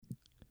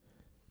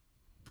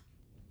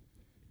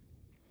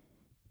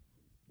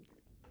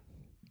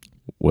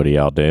What are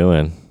y'all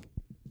doing?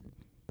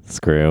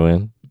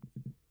 Screwing?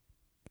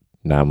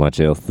 Not much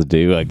else to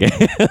do, I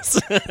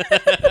guess.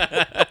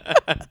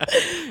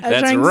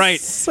 That's right.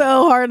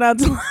 So hard not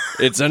to.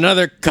 It's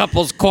another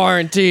couples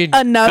quarantine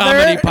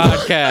Another comedy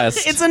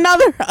podcast. It's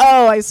another.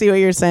 Oh, I see what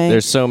you're saying.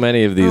 There's so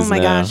many of these. Oh my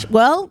now. gosh.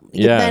 Well,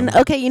 Yeah. then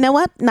okay. You know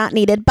what? Not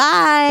needed.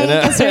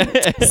 Bye. See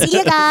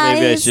you guys.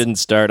 Maybe I shouldn't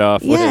start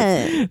off with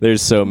it.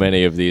 There's so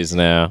many of these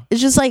now.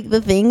 It's just like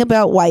the thing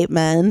about white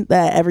men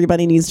that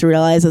everybody needs to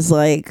realize is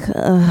like.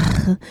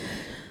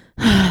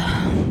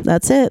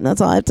 That's it.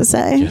 That's all I have to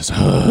say.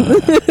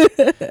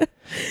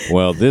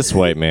 Well, this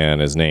white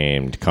man is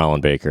named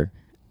Colin Baker.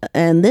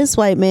 And this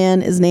white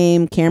man is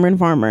named Cameron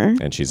Farmer.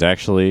 And she's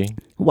actually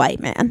White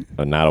man.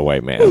 not a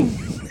white man.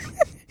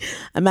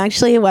 I'm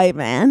actually a white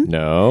man.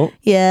 No.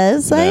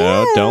 Yes, I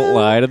am. Don't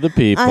lie to the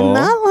people. I'm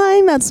not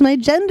lying. That's my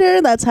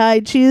gender. That's how I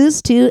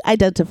choose to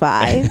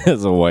identify.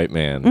 As a white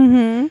man.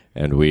 Mm-hmm.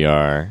 And we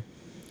are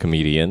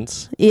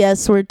comedians.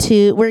 Yes, we're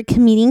a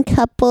comedian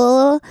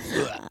couple.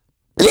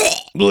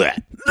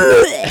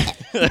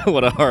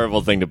 What a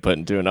horrible thing to put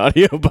into an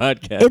audio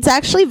podcast. It's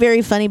actually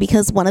very funny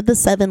because one of the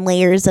 7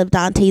 layers of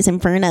Dante's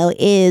Inferno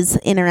is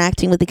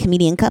interacting with a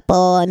comedian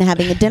couple and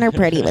having a dinner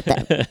party with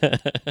them.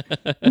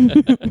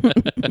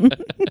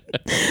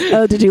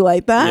 Oh, did you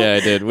like that? Yeah, I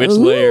did. Which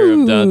layer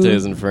of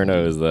Dante's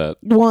Inferno is that?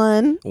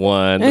 One.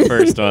 The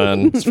first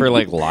one. It's for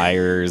like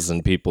liars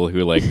and people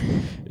who like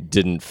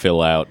didn't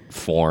fill out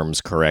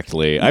forms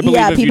correctly. I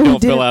believe if you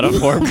don't fill out a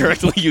form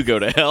correctly, you go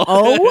to hell.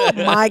 Oh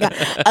my God.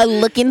 A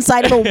look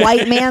inside of a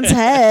white man's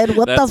head.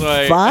 What That's the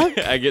why fuck?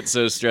 I get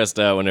so stressed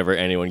out whenever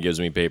anyone gives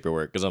me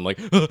paperwork because I'm like,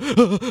 if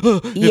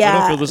I Yeah.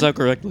 don't fill this out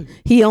correctly.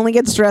 He only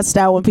gets stressed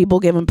out when people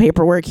give him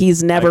paperwork.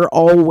 He's never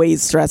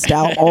always stressed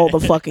out all the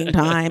fucking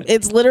time.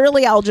 It's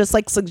literally, I'll just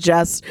like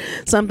suggest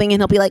something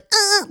and he'll be like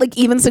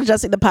even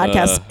suggesting the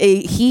podcast.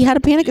 He had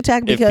a panic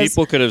attack because If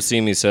people could have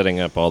seen me setting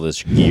up all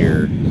this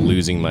gear,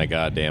 losing my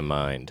goddamn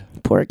mind.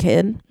 Poor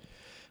kid.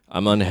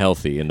 I'm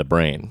unhealthy in the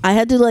brain. I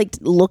had to like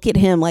look at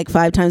him like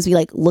 5 times, be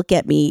like, look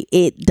at me.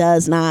 It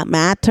does not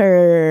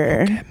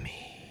matter. Look at me.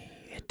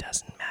 It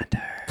doesn't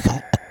matter.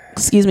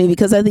 Excuse me,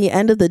 because at the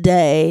end of the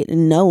day,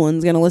 no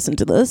one's going to listen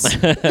to this.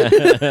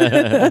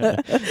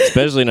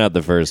 Especially not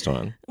the first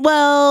one.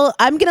 Well,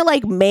 I'm going to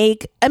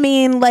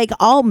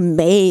I'll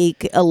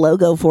make a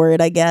logo for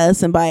it, I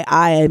guess. And by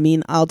I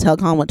mean, I'll tell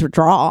Colin what to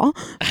draw.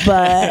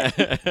 But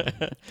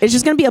it's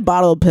just going to be a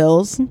bottle of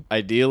pills.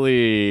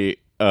 Ideally,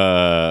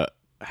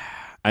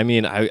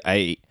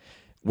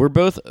 we're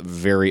both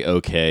very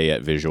okay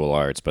at visual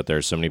arts, but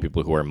there's so many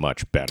people who are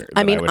much better.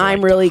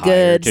 I'm really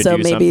good, so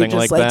maybe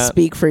just like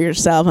speak for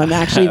yourself. I'm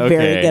actually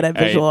very good at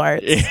visual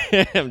arts.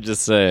 I'm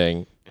just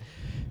saying,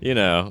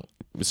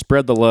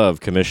 spread the love.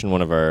 Commission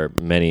one of our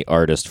many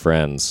artist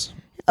friends.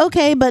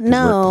 Okay, but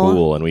no. We're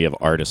cool and we have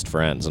artist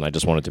friends, and I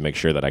just wanted to make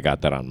sure that I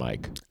got that on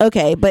mic.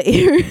 Okay, but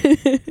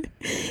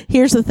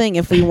here's the thing.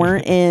 If we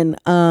weren't in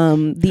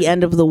the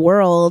end of the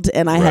world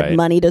and I had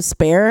money to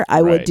spare,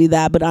 I would do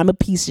that, but I'm a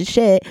piece of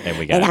shit.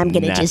 And I'm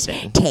going to just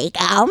take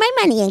all my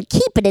money and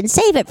keep it and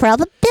save it for all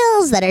the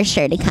bills that are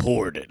sure to come.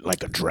 Hoard it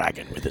like a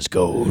dragon with his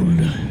gold.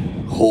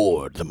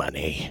 Hoard the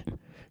money.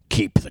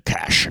 Keep the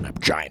cash in a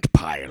giant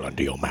pile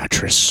under your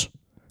mattress.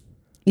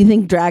 You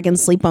think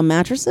dragons sleep on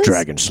mattresses?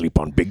 Dragons sleep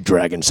on big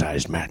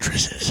dragon-sized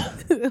mattresses.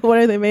 What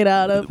are they made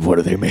out of? What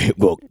are they made?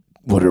 Well,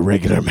 what are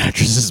regular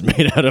mattresses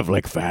made out of?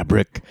 Like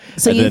fabric.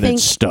 So and you then think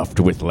it's stuffed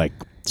with like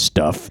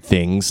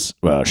things,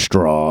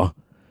 straw,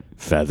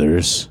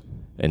 feathers,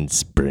 and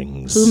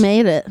springs. Who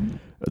made it?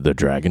 The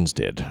dragons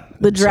did.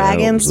 The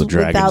dragons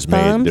without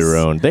made thumbs? their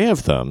own. They have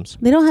thumbs.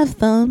 They don't have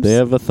thumbs. They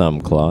have a thumb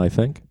claw, I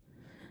think.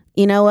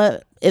 You know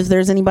what? If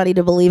there's anybody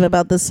to believe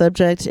about this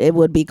subject, it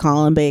would be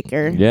Colin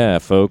Baker. Yeah,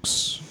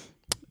 folks.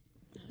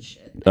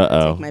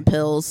 Uh-oh. Take my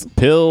pills.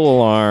 Pill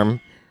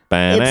alarm.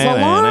 It's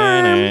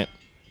alarm.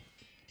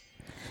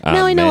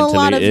 Now I know a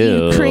lot of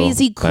you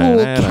crazy cool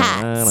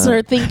cats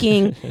are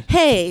thinking,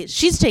 hey,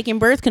 she's taking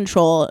birth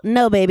control.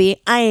 No,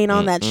 baby, I ain't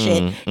on that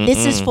shit.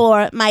 This is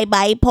for my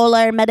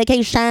bipolar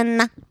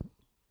medication.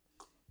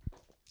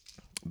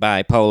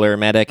 Bipolar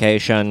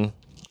medication.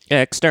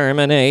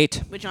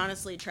 Exterminate. Which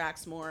honestly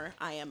tracks more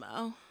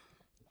IMO.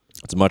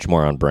 It's much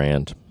more on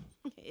brand.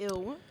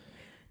 Ew.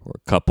 We're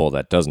a couple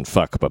that doesn't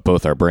fuck, but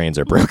both our brains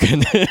are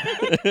broken.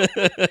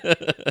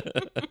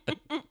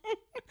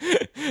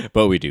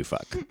 But we do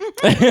fuck.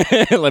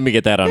 Let me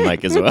get that on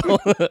mic as well.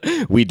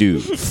 We do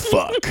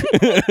fuck.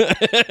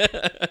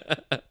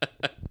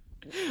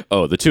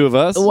 Oh, the two of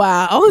us?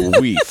 Wow.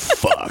 We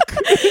fuck.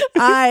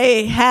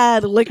 I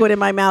had liquid in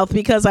my mouth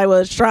because I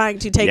was trying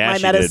to take my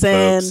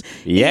medicine.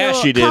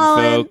 She did,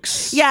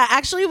 folks. Yeah,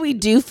 actually, we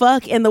do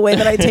fuck. And the way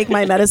that I take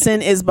my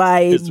medicine is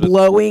by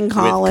blowing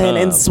Colin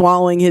and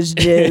swallowing his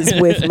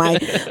jizz with my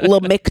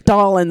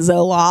Lamictal and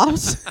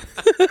Zoloft.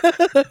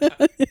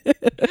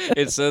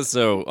 It says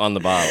so on the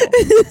bottle.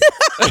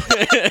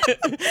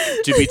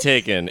 To be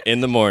taken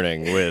in the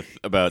morning with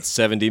about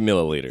 70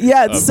 milliliters.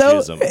 Yeah, of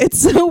jism. It's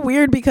so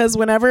weird because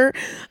whenever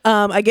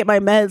I get my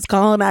meds,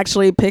 Colin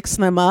actually picks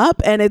them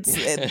up, and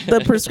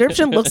the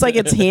prescription looks like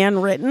it's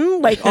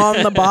handwritten, like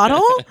on the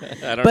bottle.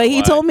 But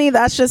he told me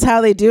that's just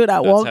how they do it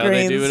at Walgreens. That's how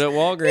they do it at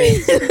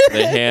Walgreens.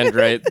 They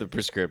handwrite the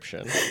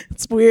prescription.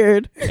 It's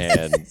weird.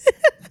 And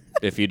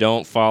if you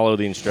don't follow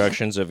the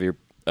instructions of your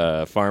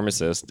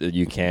pharmacist,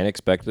 you can't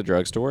expect the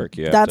drugs to work.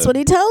 That's what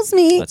he tells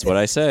me. That's what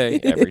I say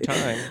every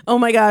time. Oh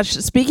my gosh!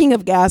 Speaking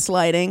of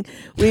gaslighting,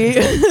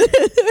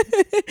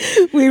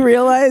 we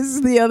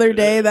realized the other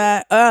day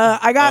that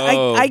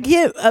I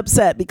get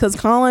upset because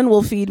Colin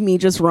will feed me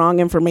just wrong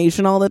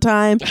information all the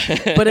time,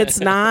 but it's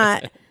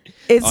not.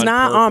 It's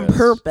not on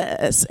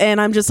purpose.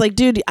 And I'm just like,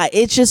 dude,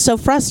 it's just so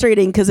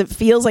frustrating because it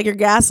feels like you're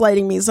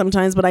gaslighting me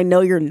sometimes, but I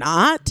know you're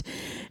not.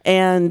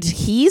 And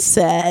he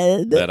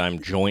said that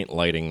I'm joint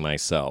lighting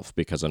myself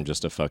because I'm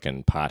just a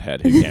fucking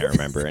pothead who can't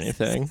remember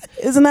anything.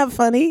 Isn't that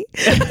funny?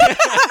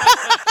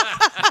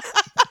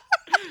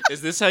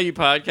 Is this how you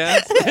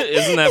podcast?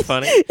 Isn't that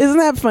funny? Isn't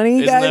that funny,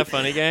 you guys? Isn't that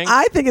funny, gang?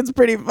 I think it's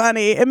pretty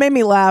funny. It made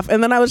me laugh.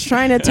 And then I was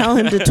trying to tell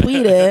him to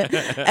tweet it.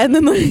 And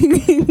then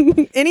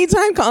like,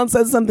 anytime Colin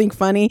says something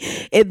funny,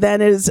 it then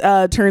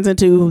turns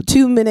into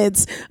 2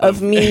 minutes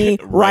of me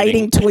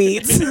writing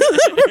tweets.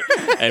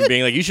 And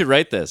being like, you should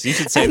write this. You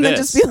should say and this. Then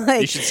just be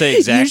like, you should say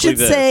exactly this. You should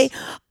say,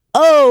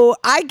 oh,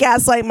 I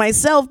gaslight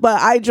myself, but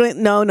I joined.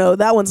 No,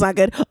 that one's not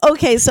good.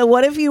 Okay, so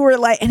what if you were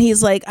like, and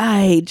he's like,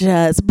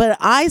 but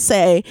I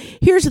say,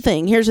 here's the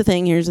thing. Here's the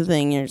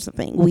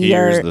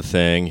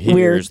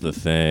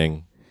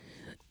thing.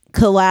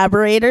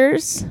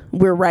 Collaborators,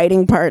 we're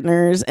writing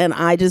partners, and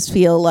I just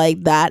feel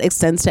like that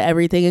extends to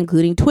everything,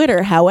 including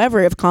Twitter.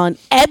 However, if Colin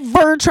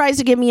ever tries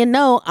to give me a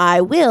no,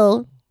 I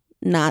will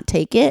not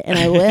take it, and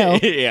I will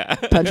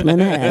punch him in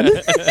the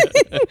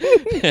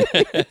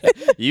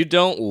head. You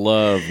don't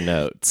love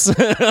notes.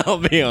 I'll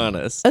be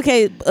honest.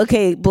 Okay.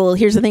 Well,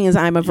 here's the thing: is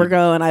I'm a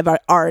Virgo, and I've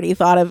already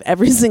thought of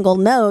every single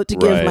note to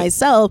give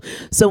myself.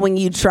 So when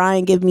you try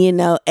and give me a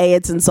note, A,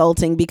 it's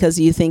insulting because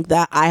you think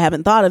that I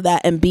haven't thought of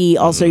that, and B,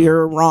 also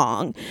you're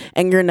wrong,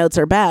 and your notes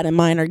are bad, and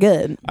mine are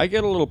good. I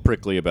get a little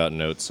prickly about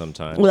notes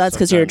sometimes. Well, that's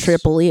because you're a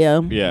triple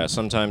Leo. Yeah.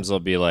 Sometimes I'll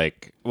be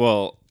like,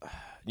 well.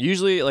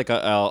 Usually, like,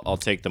 I'll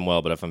take them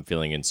well, but if I'm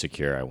feeling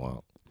insecure, I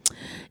won't.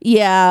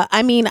 Yeah,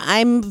 I mean,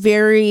 I'm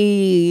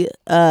very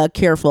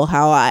careful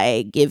how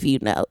I give you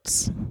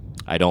notes.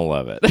 I don't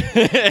love it,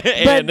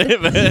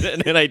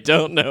 and I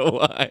don't know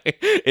why.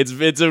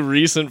 It's a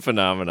recent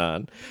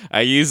phenomenon.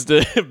 I used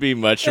to be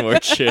much more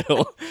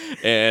chill,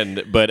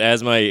 but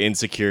as my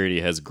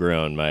insecurity has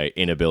grown, my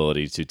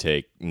inability to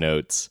take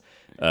notes,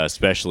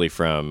 especially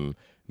from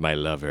my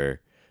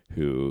lover,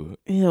 who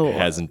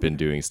hasn't been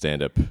doing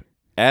stand-up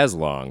as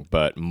long,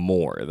 but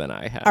more than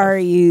I have. Are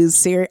you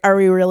serious? Are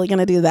we really going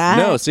to do that?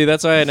 No, see,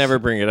 that's why I never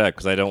bring it up,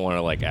 because I don't want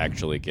to like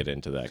actually get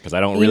into that, because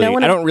I don't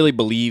really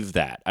believe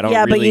that. I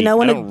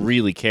don't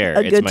really care.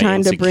 A good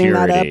time to bring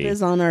that up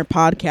is on our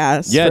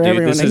podcast. Yeah,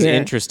 dude, this is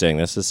interesting.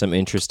 This is some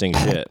interesting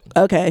shit.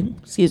 Okay,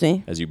 excuse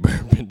me. As you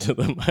burp into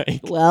the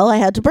mic. Well, I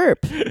had to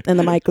burp, and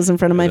the mic was in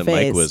front of my face. The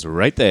mic was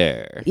right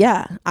there.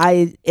 Yeah,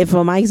 if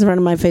a mic's in front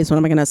of my face, when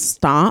am I going to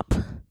stop?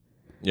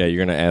 Yeah,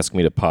 you're going to ask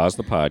me to pause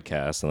the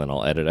podcast, and then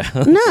I'll edit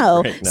out.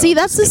 No. See,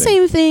 that's the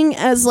same thing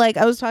as, like,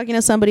 I was talking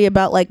to somebody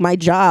about, like, my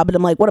job, and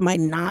I'm like, what, am I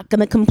not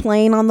going to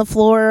complain on the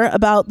floor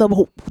about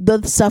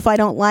the stuff I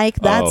don't like?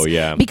 That's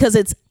because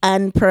it's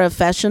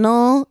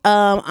unprofessional.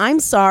 I'm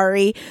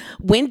sorry.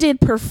 When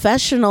did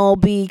professional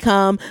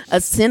become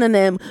a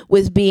synonym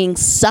with being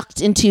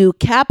sucked into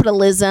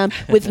capitalism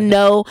with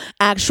no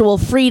actual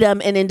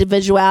freedom and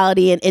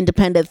individuality and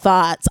independent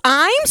thoughts?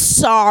 I'm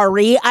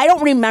sorry. I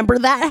don't remember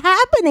that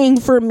happening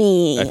for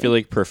me. I feel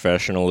like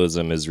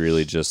professionalism is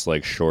really just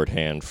like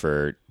shorthand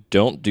for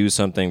don't do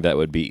something that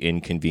would be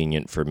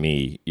inconvenient for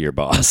me, your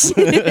boss.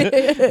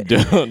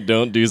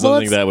 Don't do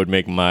something that would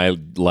make my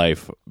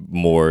life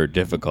more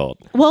difficult.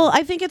 Well,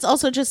 I think it's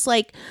also just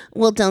like,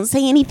 well, don't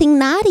say anything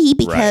naughty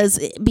because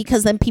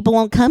then people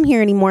won't come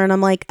here anymore. And I'm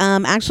like,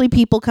 actually,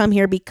 people come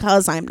here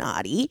because I'm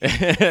naughty. Do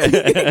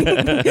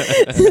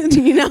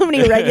you know how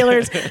many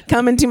regulars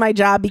come into my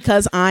job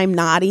because I'm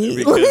naughty?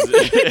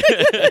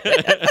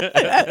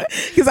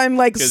 Because I'm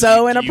like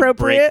so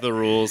inappropriate. You break the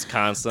rules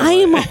constantly. I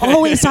am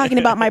always talking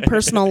about my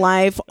personal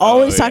life,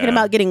 always talking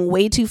about getting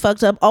way too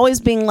fucked up, always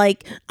being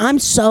like, I'm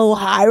so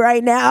high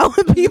right now.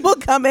 People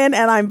come in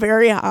and I'm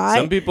very high.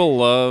 Some people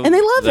love and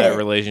they love that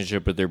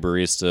relationship with their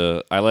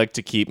barista. I like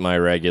to keep my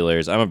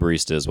regulars. I'm a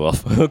barista as well,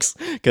 folks,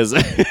 because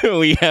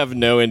we have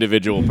no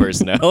individual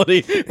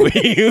personality.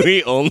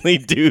 We only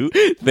do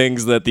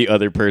things that the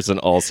other person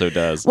also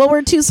does. Well,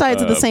 we're two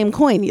sides of the same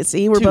coin, you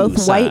see. We're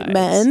both white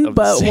men,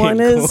 but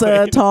one is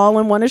tall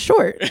and one is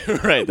short.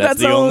 Right, that's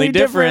the only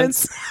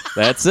difference.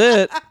 That's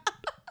it.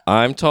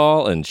 I'm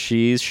tall and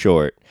she's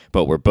short,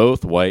 but we're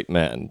both white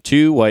men.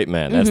 Two white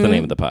men. That's the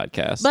name of the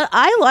podcast. But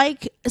I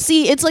like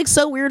See, it's like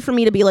so weird for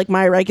me to be like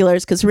my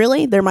regulars because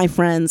really they're my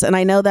friends, and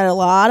I know that a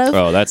lot of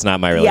that's not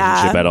my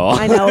relationship at all.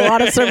 I know a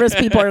lot of service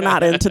people are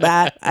not into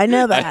that. I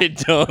know that. I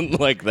don't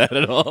like that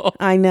at all.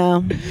 I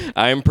know.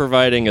 I'm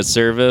providing a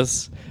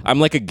service. I'm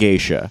like a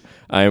geisha.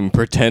 I'm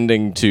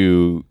pretending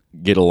to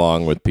get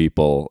along with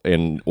people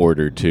in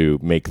order to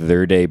make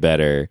their day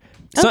better.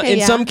 In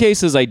some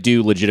cases, I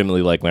do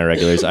legitimately like my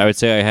regulars. I would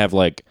say I have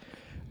like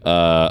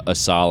a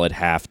solid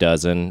half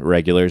dozen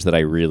regulars that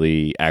I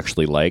really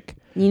actually like.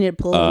 You need to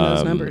pull in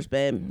those numbers,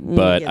 babe.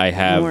 But I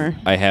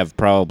have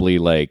probably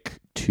like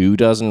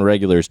 24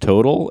 regulars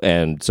total,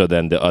 and so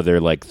then the other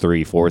like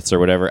 3/4 or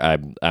whatever,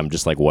 I'm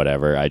just like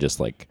whatever. I just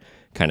like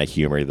kind of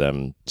humor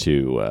them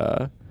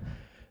to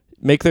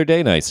make their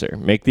day nicer,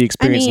 make the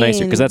experience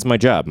nicer, because that's my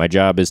job. My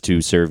job is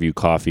to serve you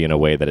coffee in a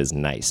way that is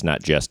nice,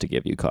 not just to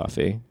give you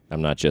coffee.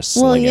 I'm not just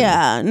slinging. Well,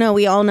 yeah. No,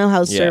 we all know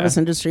how service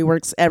industry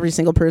works. Every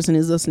single person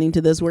who's listening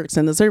to this works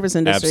in the service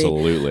industry.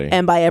 Absolutely.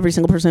 And by every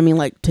single person, I mean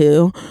like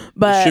 2.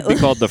 But it should be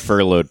called the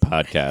Furloughed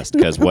Podcast,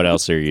 because what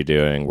else are you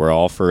doing? We're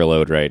all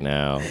furloughed right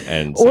now.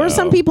 Or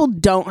some people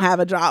don't have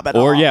a job at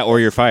all. Or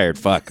you're fired.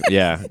 Fuck.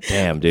 Yeah.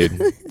 Damn, dude.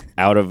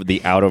 Out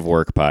of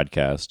work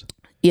podcast.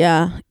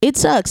 Yeah, it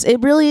sucks. It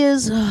really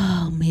is.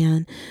 Oh,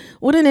 man.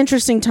 What an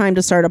interesting time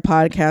to start a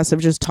podcast of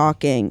just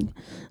talking.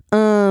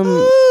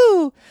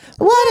 Ooh,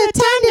 what a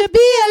time to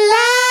be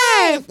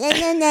alive.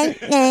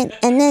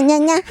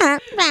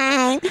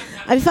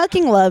 I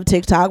fucking love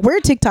TikTok. We're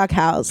a TikTok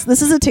house.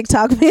 This is a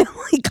TikTok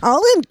family.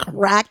 Colin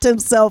cracked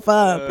himself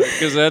up.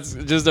 Because that's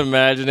just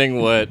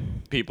imagining what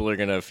people are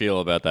gonna feel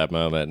about that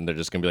moment, and they're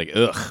just gonna be like,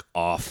 "Ugh,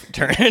 off,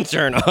 turn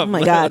off." Oh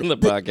my god, the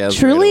podcast.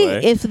 Truly,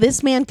 right if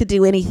this man could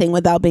do anything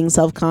without being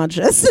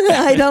self-conscious,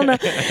 I don't know,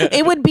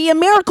 it would be a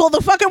miracle. The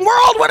fucking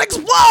world would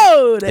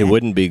explode. It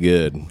wouldn't be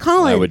good.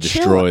 Colin, I would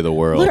destroy the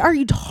world. What are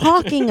you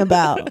talking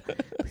about?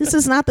 This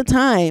is not the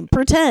time.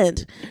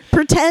 Pretend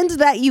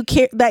that you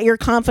care, that you're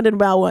confident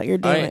about what you're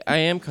doing. I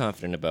am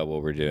confident about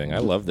what we're doing. I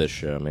love this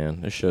show,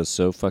 man. This show's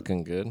so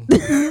fucking good.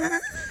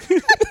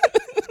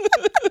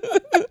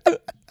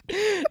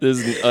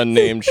 This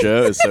unnamed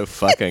show is so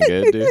fucking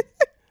good, dude.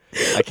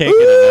 I can't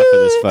get enough of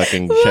this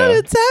fucking show. What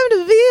a time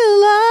to be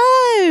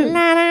alive.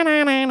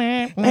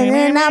 And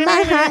then on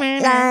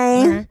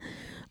my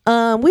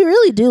hotline. We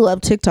really do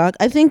love TikTok.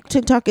 I think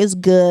TikTok is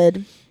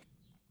good.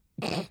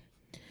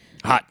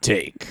 Hot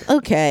take.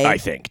 Okay. I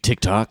think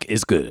TikTok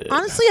is good.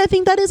 Honestly, I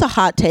think that is a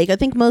hot take. I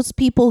think most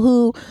people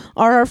who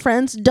are our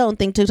friends don't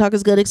think TikTok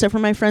is good, except for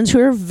my friends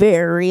who are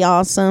very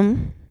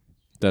awesome.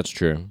 That's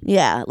true.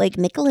 Yeah, like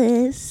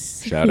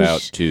Nicholas. Shout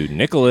out to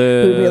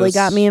Nicholas. Who really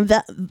got me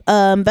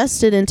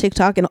invested in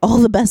TikTok and all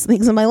the best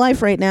things in my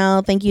life right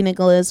now. Thank you,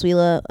 Nicholas.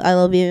 I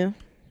love you.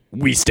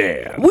 We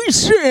stand. We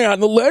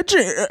stand the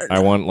legend. I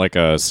want like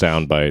a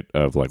soundbite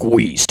of like,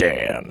 we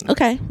stand.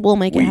 Okay, we'll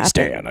make it happen. We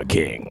stand a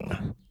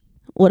king.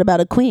 What about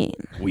a queen?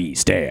 We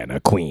stand a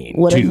queen.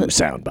 What 2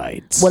 sound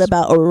bites. What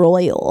about a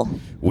royal?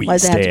 We Why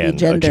does it have to be stand a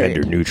gendered?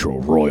 gender-neutral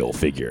royal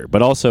figure.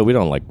 but also we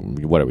don't like,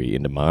 what are we,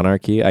 into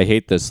monarchy? I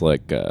hate this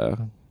like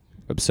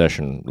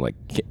obsession, like,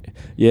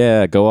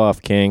 yeah, go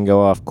off king,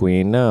 go off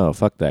queen. No,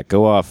 fuck that.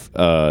 Go off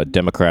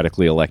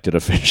democratically elected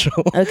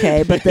official.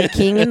 Okay, but the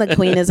king and the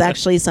queen is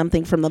actually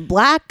something from the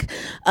black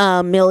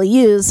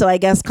milieu. So I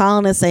guess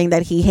Colin is saying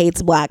that he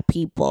hates black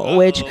people,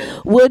 which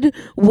would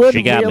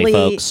She got really,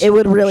 me, folks. it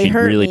would really She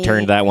hurt really me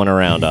turned that one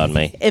around on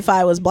me. if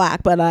I was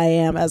black, but I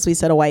am, as we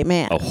said, a white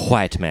man. A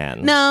white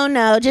man.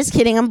 No, just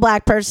kidding. I'm a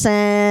black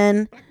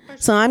person.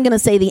 So I'm going to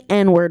say the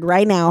N-word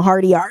right now.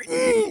 Hardy art.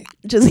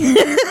 Just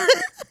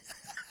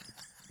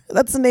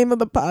That's the name of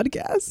the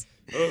podcast.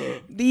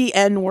 The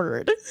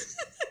N-word.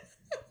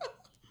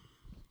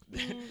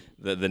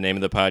 The name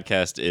of the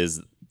podcast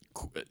is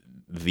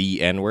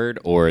The N-word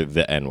or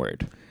The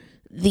N-word?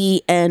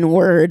 The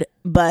N-word,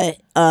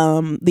 but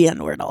the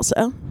N-word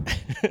also.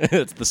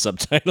 That's the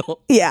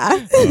subtitle.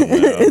 Yeah. Oh,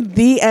 no.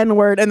 The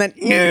N-word and then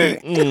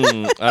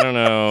I don't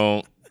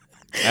know.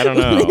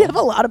 We have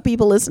a lot of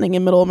people listening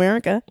in Middle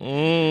America.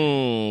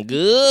 Gooby.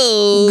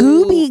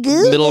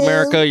 Gooby. Middle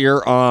America,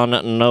 you're on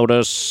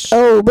notice.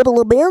 Oh,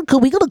 Middle America.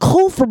 We got a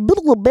call from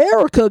Middle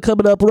America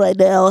coming up right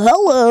now.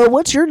 Hello,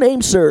 what's your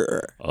name,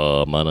 sir?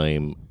 My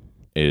name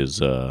is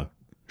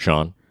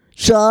Sean.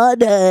 Sean,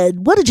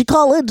 what did you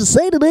call in to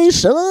say today,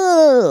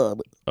 Sean?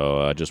 Oh,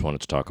 I just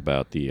wanted to talk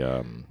about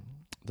the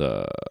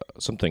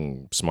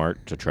something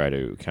smart to try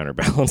to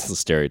counterbalance the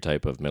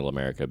stereotype of Middle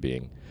America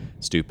being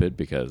stupid,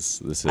 because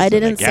this is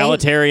an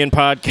egalitarian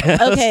podcast.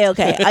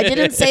 Okay. I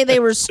didn't say they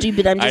were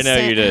stupid. I'm just saying.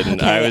 I know you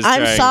didn't. Okay.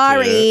 I'm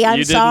sorry. I'm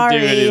you sorry.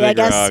 Didn't do anything I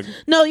guess. wrong.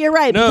 No, you're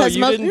right. No, because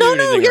you most, didn't do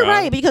anything you're wrong.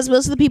 right, because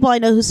most of the people I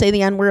know who say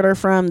the N-word are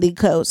from the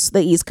coast,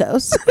 the East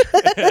Coast,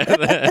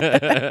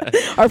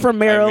 are from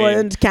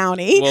Maryland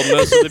County. Well,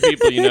 most of the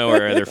people you know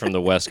are either from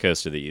the West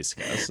Coast or the East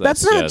Coast.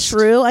 That's not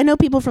true. I know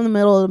people from the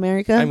middle of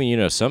America. I mean, you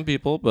know some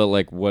people, but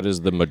like, what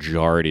is the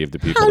majority of the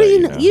people How that do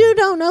you know? You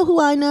don't know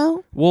who I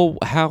know? Well,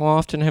 how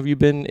often have you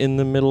been in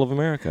the middle of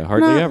America?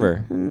 Hardly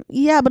ever.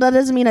 Yeah, but that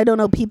doesn't mean I don't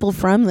know people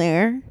from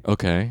there.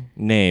 Okay.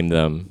 Name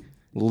them.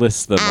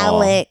 List them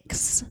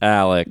Alex. all.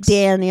 Alex.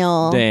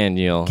 Daniel.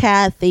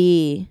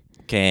 Kathy.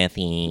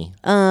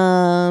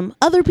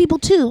 Other people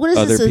too. What is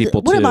other this?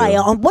 People what too. am I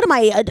on? What am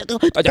I on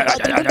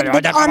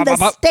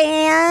the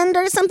stand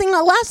or something?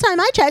 Last time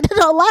I checked,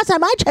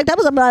 I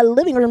was in my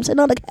living room sitting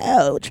on the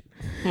couch.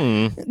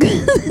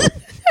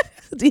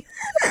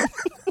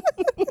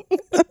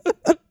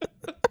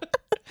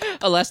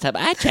 Last time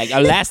I checked,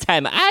 I was in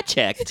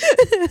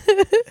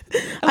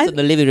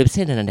the living room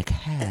sitting on the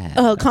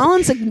couch.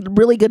 Colin's a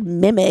really good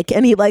mimic,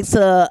 and he likes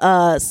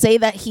to say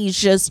that he's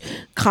just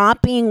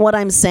copying what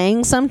I'm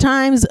saying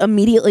sometimes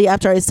immediately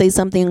after I say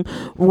something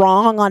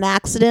wrong on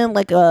accident.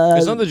 It's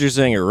not that you're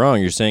saying it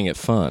wrong, you're saying it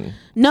fun.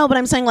 No, but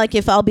I'm saying like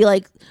if I'm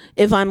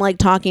like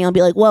talking, I'll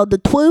be like, well, the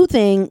twoo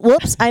thing,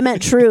 whoops, I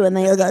meant true. And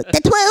they'll go,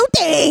 the twoo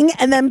thing.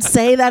 And then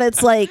say that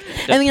it's like,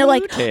 and then you're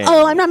like,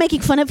 oh, I'm not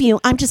making fun of you.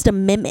 I'm just a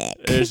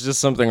mimic. There's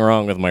just something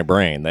wrong with my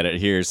brain that it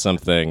hears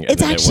something and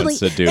then it wants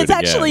to do it again. It's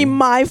actually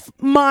my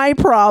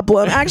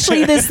problem.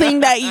 Actually, this thing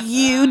that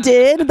you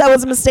did that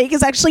was a mistake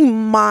is actually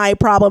my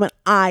problem and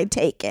I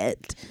take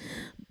it.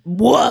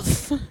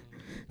 Woof.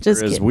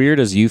 As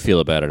weird as you feel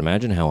about it,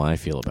 imagine how I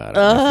feel about it.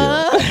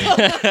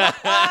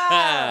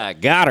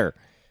 Got her.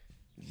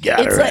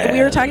 It's like, we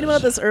were talking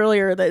about this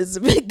earlier. That is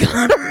a big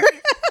got her.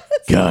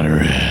 Got her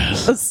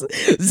ass.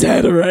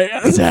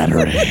 Zatarans.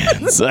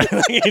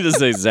 You just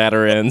say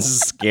Zatarans.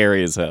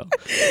 Scary as hell.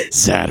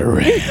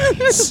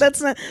 Zatarans.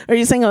 That's not. Are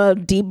you saying a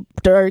deep,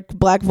 dark,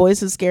 black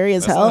voice is scary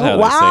as hell? That's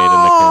not how they say it in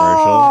the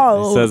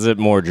commercial. It says it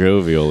more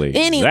jovially.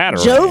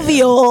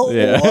 Jovial.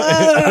 Yeah.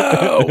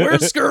 Whoa, we're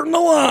skirting the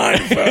line,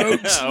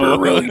 folks. We're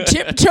really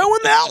tiptoeing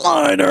that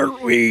line,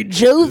 aren't we?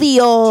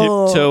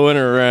 Jovial. Tiptoeing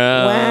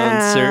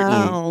around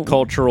certain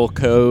cultural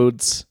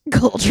codes.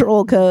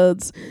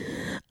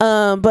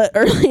 But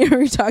earlier we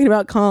were talking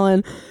about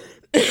Colin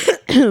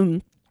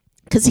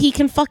because he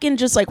can fucking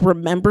just like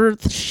remember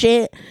the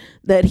shit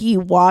that he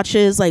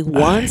watches like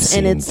once,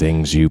 and it's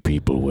things you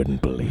people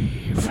wouldn't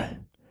believe.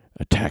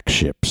 Attack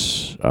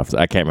ships.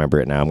 I can't remember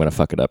it now. I'm gonna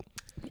fuck it up.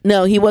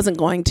 No, he wasn't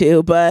going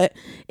to, but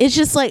it's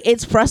just like,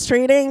 it's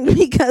frustrating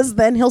because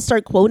then he'll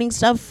start quoting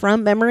stuff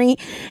from memory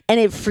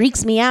and it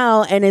freaks me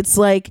out. And it's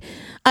like,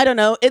 I don't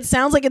know. It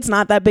sounds like it's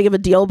not that big of a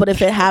deal, but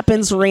if it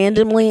happens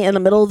randomly in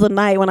the middle of the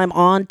night when I'm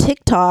on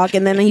TikTok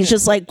and then he's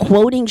just like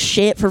quoting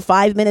shit for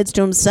 5 minutes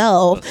to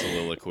himself.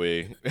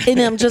 Soliloquy. And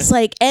I'm just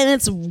like, and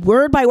it's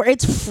word by word.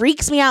 It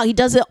freaks me out. He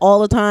does it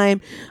all the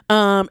time.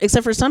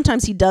 Except for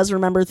sometimes he does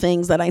remember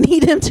things that I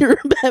need him to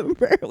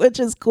remember, which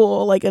is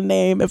cool. Like a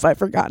name. If I've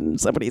forgotten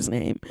somebody's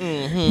name,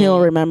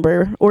 he'll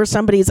remember. Or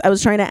somebody's, I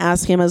was trying to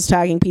ask him, I was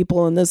tagging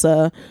people in this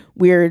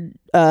weird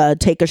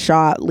take a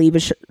shot,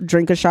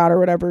 drink a shot or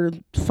whatever,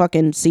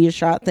 fucking see a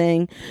shot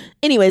thing.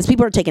 Anyways,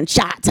 people are taking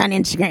shots on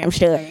Instagram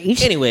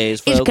stories.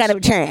 Anyways, folks, it's kind of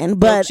a trend,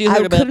 but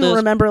I couldn't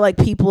remember like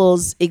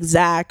people's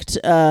exact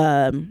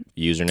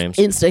usernames,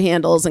 Insta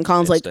handles, and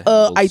Colin's like,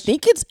 I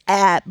think it's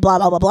at blah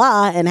blah blah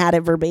blah, and had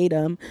it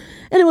verbatim,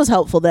 and it was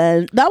helpful.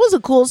 Then that was a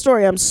cool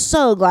story. I'm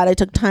so glad I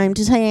took time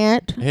to say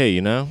it. Hey,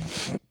 you know,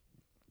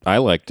 I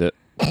liked it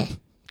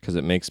because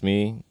it makes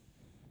me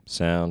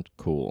sound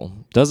cool.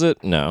 Does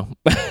it? No.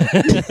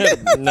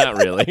 Not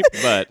really,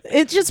 but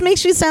it just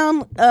makes you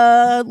sound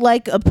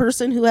like a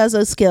person who has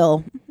a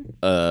skill.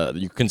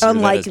 You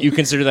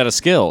consider that a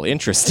skill.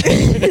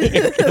 Interesting.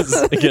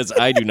 because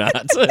I do not.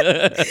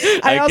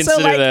 I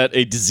consider that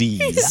a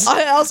disease.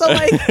 I also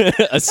like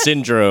a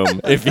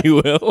syndrome, if you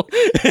will.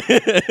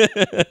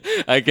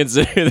 I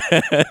consider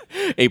that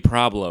a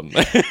problem.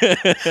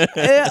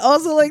 I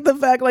also like the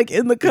fact, like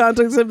in the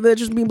context of that,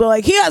 just people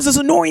like, he has this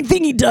annoying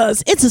thing he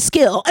does. It's a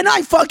skill, and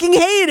I fucking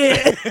hate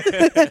it.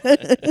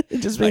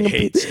 I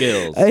hate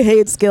skills. I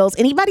hate skills.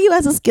 Anybody who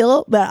has a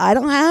skill that I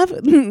don't have,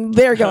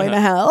 they're going to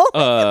hell.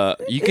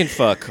 You can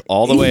fuck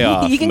all the way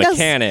off.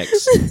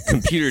 Mechanics,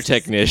 computer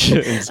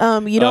technicians.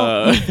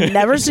 You've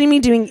never seen me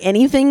doing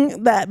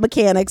anything that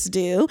mechanics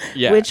do,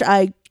 which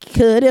I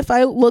could if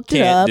I looked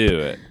it up. Can't do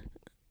it.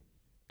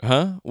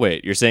 Huh?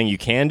 Wait, you're saying you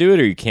can do it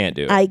or you can't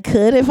do it? I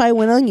could if I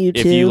went on YouTube.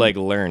 If you like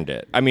learned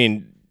it. I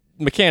mean,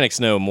 mechanics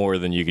know more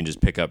than you can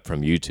just pick up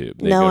from YouTube.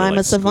 They no, go to, I'm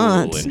a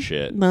savant. and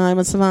shit. No, I'm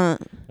a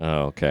savant.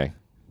 Oh, okay.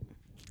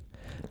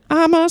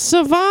 I'm a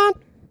savant.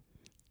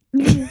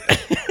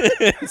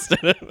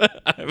 Instead of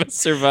I'm a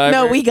survivor.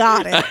 No, we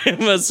got it.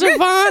 I'm a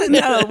savant.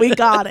 No, we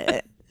got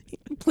it.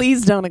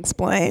 Please don't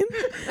explain.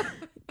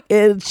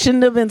 It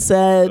shouldn't have been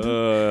said,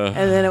 and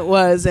then it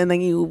was, and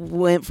then you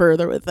went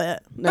further with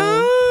it. No.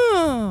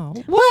 Oh,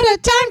 what a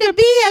time to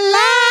be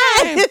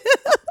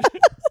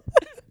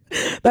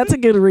alive! That's a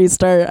good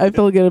restart. I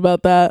feel good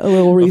about that. A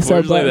little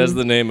restart. Unfortunately, that's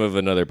the name of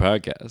another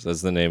podcast.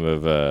 That's the name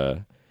of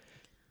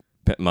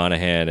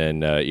Monahan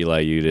and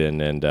Eli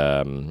Uden and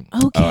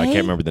okay. I can't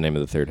remember the name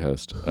of the third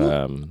host.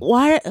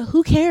 Why?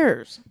 Who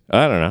cares?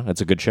 I don't know.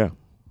 It's a good show.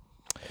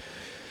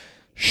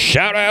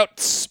 Shout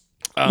outs.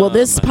 Well,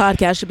 this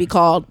podcast should be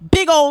called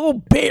Big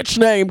Old Bitch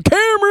Named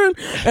Cameron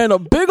and a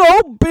Big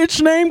Old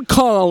Bitch Named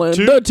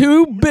Colin. The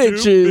two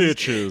bitches. Two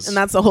bitches. And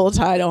that's the whole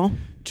title.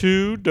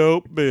 Two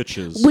dope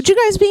bitches. Would you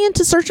guys be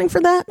into searching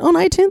for that on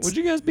iTunes? Would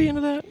you guys be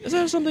into that? Is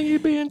that something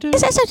you'd be into?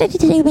 Is that something to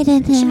do with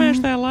it? Smash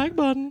that like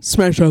button.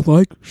 Smash that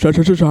like,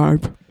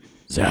 subscribe.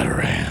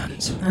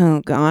 Zatarans.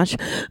 Oh gosh.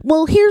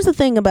 Well, here's the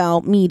thing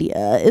about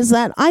media is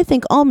that I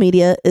think all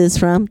media is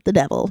from the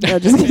devil. No,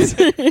 just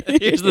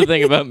Here's the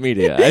thing about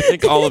media. I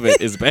think all of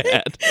it is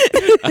bad.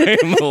 I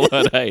am a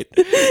Luddite.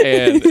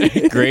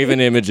 And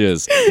graven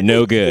images,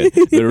 no good.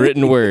 The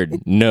written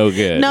word, no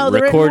good. No, the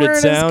recorded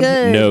written word sound, is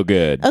good. no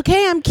good.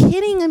 Okay, I'm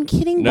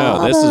kidding. No,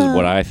 Baba. this is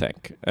what I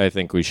think. I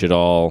think we should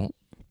all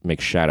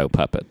make shadow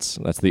puppets.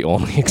 That's the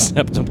only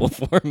acceptable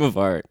form of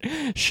art.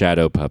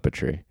 Shadow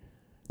puppetry.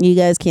 You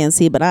guys can't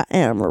see, but I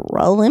am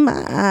rolling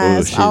my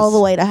eyes all the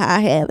way to high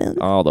heaven.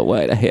 All the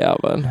way to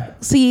heaven.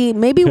 See,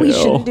 maybe we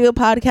Hell. shouldn't do a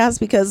podcast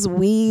because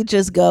we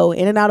just go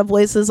in and out of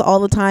voices all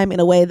the time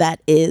in a way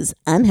that is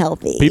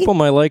unhealthy. People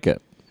might like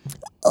it.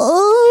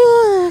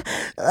 Oh,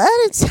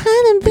 what a time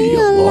to be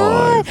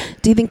alive.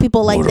 Do you think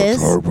people like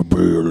this?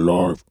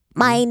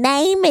 My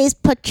name is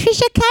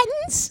Patricia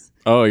Curtains.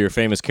 Oh, your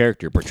famous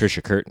character,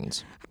 Patricia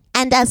Curtains.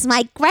 And as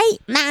my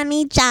great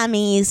mammy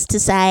jammy used to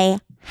say,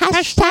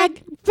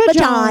 hashtag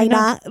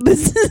vagina.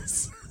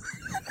 This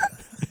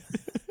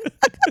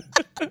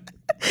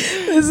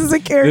is a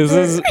character.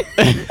 This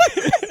is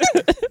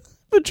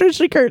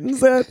Patricia Curtains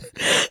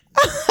that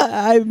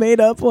I've made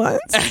up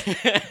once.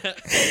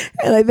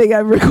 And I think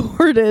I've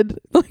recorded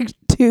like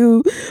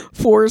 2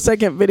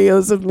 4-second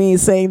videos of me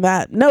saying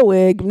that. No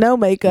wig, no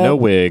makeup. No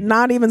wig.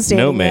 Not even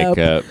standing no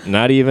makeup. up.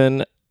 Not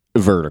even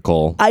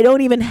vertical. I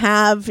don't even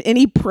have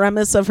any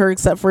premise of her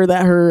except for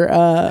that her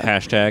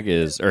Hashtag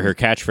is, or her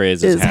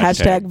catchphrase is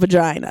hashtag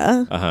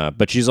vagina.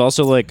 But she's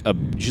also like a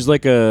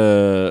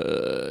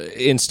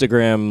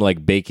Instagram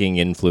like baking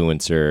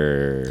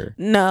influencer.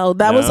 No,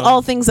 that was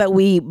all things that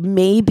we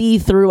maybe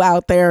threw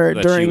out there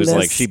That during she was this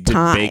like she'd been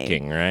time.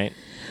 baking, right?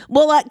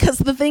 Well, because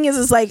the thing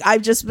is like I'll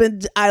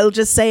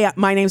just say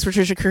my name's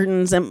Patricia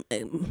Curtains and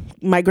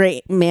my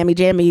great mammy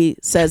jammy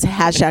says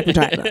hashtag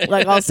vagina.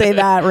 Like I'll say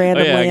that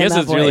randomly. I guess in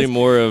that it's really voice.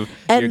 more of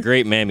And- your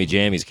great Mammy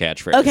Jammies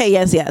catchphrase. Okay,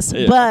 yes.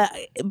 Yeah.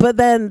 But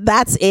then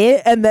that's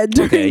it. And then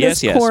during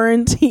this yes.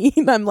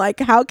 quarantine, I'm like,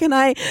 how can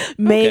I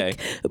make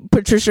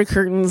Patricia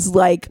Curtains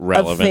like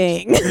Relevant. a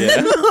thing?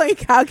 Yeah.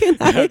 Like how can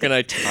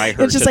I tie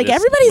her It's just to like this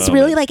everybody's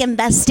really moment? like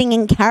investing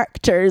in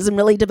characters and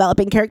really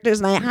developing characters,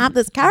 and I have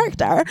this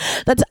character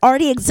that's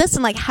already exists,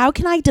 and like how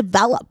can I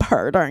develop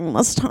her during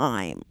this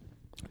time?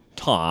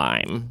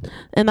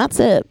 And that's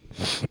it.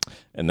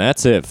 And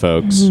that's it,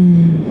 folks.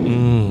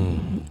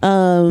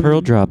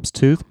 Pearl Drops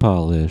tooth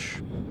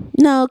polish.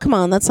 No, come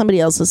on, that's somebody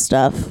else's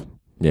stuff.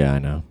 Yeah, I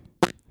know.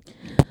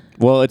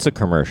 Well, it's a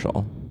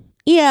commercial.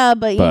 Yeah,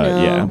 but you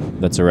know, Yeah,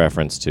 that's a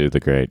reference to the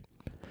great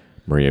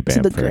Maria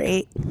to Bamford. the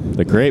great.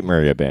 The great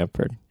Maria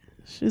Bamford.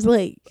 She's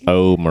like,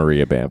 Oh,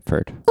 Maria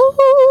Bamford.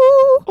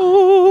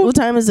 oh, what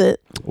time is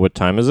it? What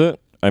time is it?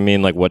 I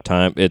mean, like, what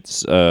time?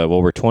 It's,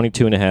 we're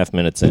 22 and a half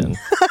minutes in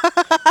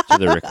to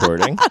the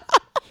recording.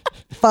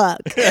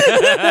 Fuck.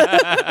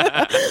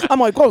 I'm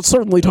like, well, it's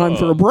certainly time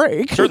for a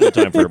break. Certainly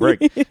time for a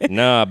break.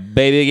 Nah,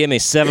 baby, give me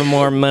 7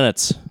 more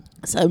minutes.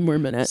 7 more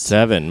minutes.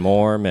 7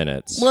 more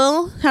minutes.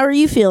 Well, how are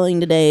you feeling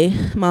today,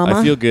 Mama?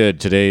 I feel good.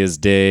 Today is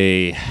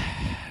day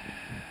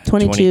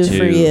 22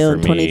 for you, for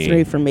me.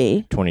 23 for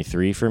me.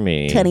 23 for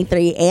me.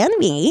 23 and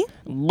me.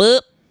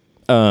 Boop.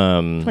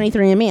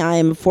 23 and me. I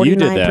am 49% you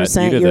did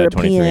that.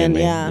 European. 23andMe.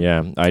 Yeah.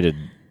 Yeah, I did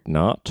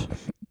not.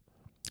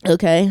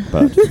 Okay.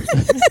 But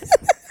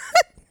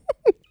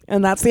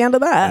And that's the end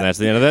of that. and that's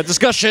the end of that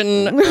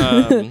discussion.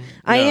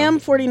 I am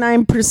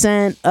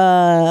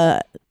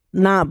 49%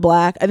 not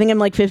black. I think I'm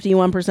like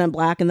 51%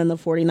 black, and then the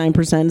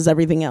 49% is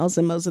everything else,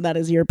 and most of that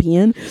is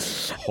European.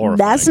 Horrifying.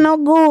 That's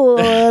not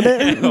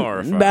good.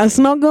 Horrifying. That's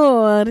not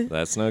good.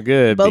 That's no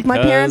good. Both my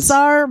parents because-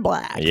 are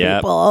black Yep.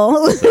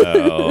 people.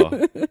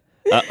 So,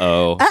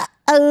 uh-oh.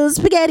 Oh,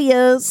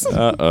 SpaghettiOs.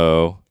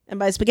 Uh-oh. And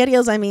by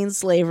SpaghettiOs, I mean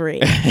slavery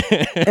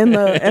and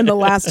the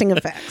lasting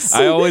effects.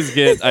 I always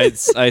get,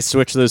 I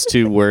switch those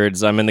two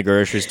words. I'm in the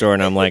grocery store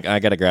and I'm like, I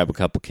got to grab a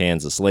couple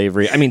cans of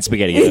slavery. I mean,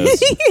 SpaghettiOs.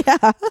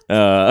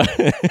 Yeah.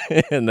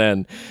 And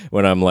then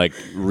when I'm like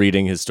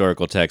reading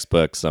historical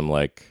textbooks, I'm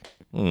like,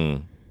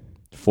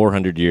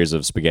 400 years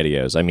of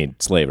SpaghettiOs. I mean,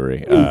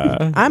 slavery.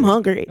 I'm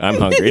hungry. I'm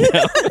hungry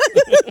now.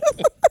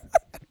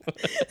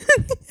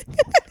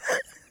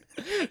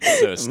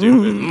 So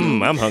stupid.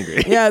 I'm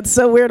hungry. Yeah, it's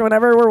so weird.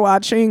 Whenever we're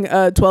watching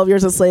 12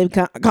 Years a Slave,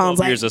 Colin's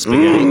like, Here's a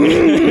spaghetti.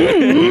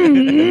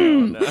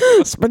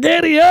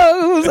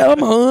 SpaghettiOs, I'm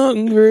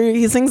hungry.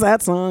 He sings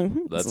that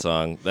song. That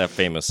song, that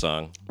famous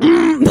song.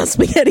 The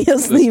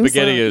SpaghettiOs The theme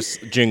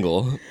SpaghettiOs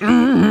jingle.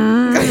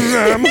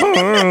 I'm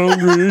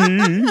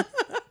hungry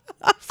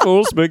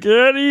for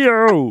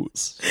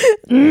SpaghettiOs.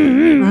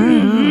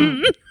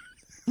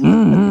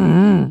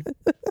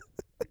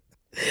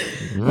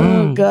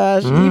 Oh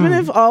gosh. Even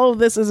if all of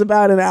this is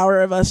about an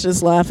hour of us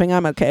just laughing,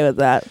 I'm okay with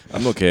that.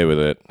 I'm okay with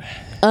it.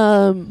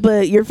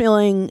 But you're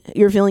feeling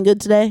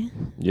good today?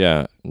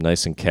 Yeah,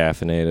 nice and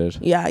caffeinated.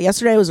 Yeah,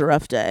 yesterday was a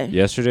rough day.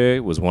 Yesterday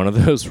was one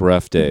of those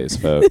rough days,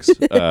 folks.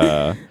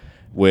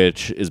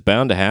 Which is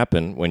bound to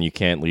happen when you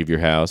can't leave your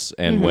house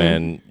and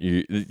when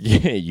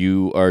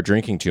you are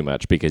drinking too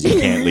much because you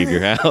can't leave your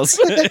house.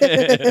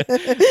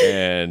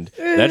 And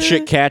that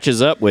shit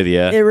catches up with you.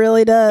 It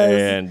really does.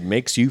 And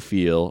makes you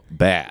feel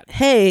bad.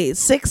 Hey,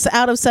 6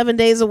 out of 7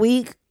 days a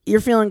week,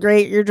 you're feeling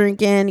great, you're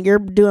drinking, you're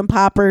doing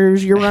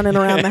poppers, you're running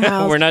around the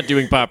house. We're not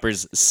doing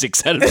poppers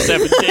 6 out of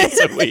 7 days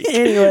a week.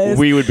 Anyways.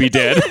 We would be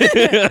dead,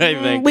 I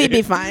think. We'd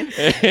be fine.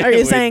 Are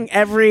you saying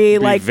every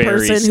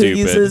person stupid. who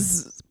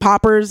uses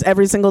poppers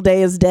every single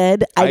day is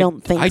dead? I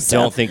don't think so.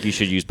 I don't think you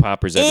should use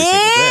poppers every single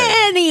day.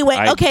 Anyway,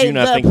 okay, do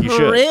not think you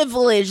should.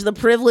 The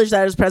privilege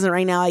that is present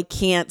right now, I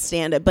can't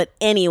stand it. But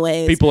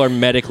anyways. People are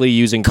medically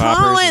using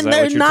poppers. Colin, Is that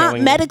they're what you're not telling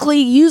me? medically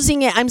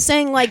using it. I'm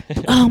saying like,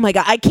 oh my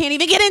God, I can't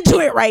even get into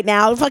it right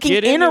now. Fucking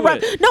Get into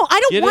interrupt. it. No, I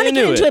don't want to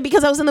get into it it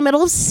because I was in the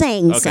middle of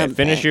saying Okay, something.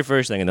 finish your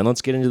first thing and then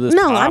let's get into this.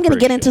 No, I'm going to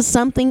get popper into shit.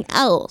 something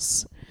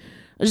else.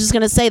 I was just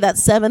going to say that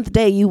 7th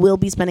day you will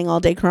be spending all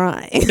day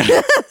crying.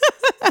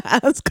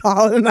 As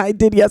Colin and I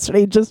did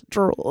yesterday, just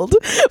drooled.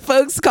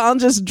 Folks, Colin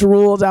just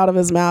drooled out of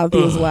his mouth.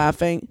 He was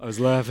laughing. I was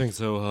laughing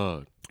so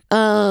hard.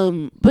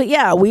 But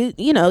yeah,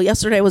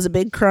 yesterday was a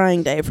big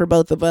crying day for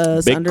both of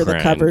us. Big Under the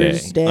crying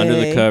covers day. Under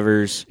the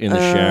covers, in the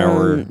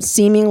shower.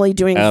 Seemingly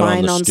doing out on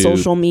fine the on stoop.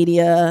 social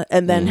media,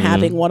 and then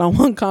having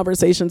one-on-one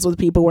conversations with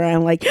people where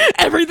I'm like,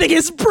 everything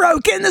is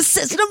broken, the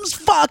system's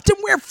fucked, and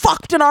we're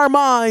fucked in our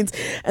minds.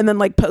 And then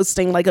like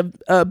posting like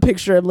a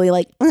picture of me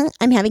like,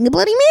 I'm having a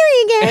Bloody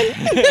Mary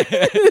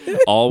again.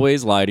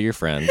 Always lie to your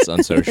friends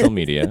on social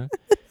media,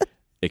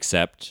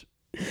 except...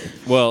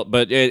 Well,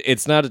 but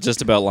it's not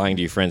just about lying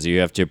to your friends. You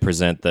have to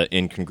present the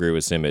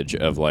incongruous image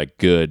of like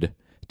good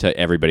to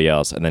everybody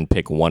else and then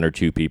pick one or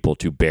two people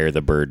to bear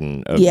the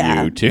burden of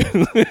you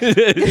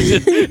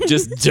to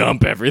just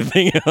dump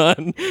everything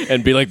on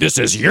and be like, this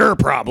is your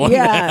problem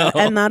now.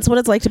 And that's what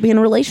it's like to be in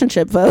a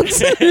relationship,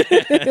 folks.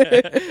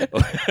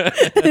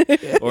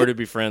 Or to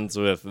be friends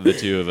with the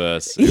two of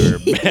us who are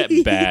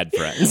bad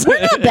friends.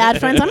 We're not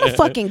bad friends. I'm a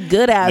fucking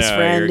good ass No,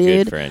 friend, you're a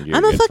dude. good friend. You're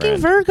I'm a a good fucking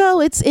friend.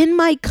 Virgo. It's in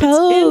my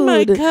code. In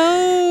my code.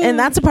 And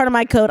that's a part of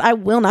my code I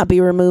will not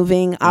be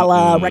removing, a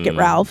la Wreck-It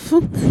Ralph.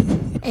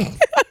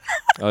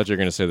 I thought you were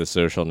going to say The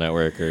Social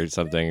Network or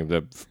something.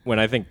 When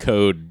I think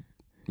code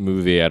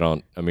movie, I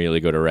don't immediately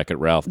go to Wreck-It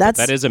Ralph. But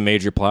that is a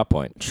major plot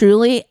point.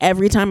 Truly,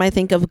 every time I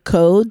think of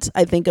codes,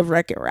 I think of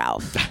Wreck-It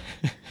Ralph.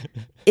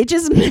 It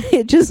just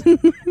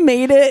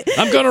made it.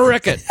 I'm gonna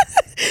wreck it.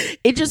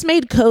 It just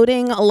made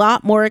coding a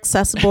lot more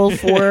accessible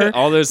for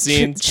all those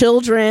scenes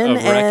children of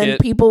and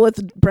Wreck-It. people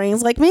with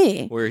brains like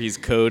me. Where he's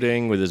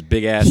coding with his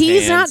big ass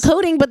He's hands. not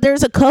coding, but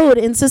there's a code.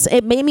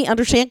 It made me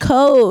understand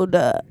code.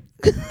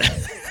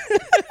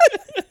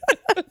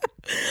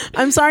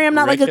 I'm sorry, I'm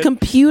not like a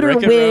computer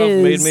Wreck-It whiz.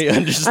 Ralph made me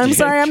understand I'm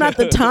sorry, I'm not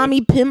the code.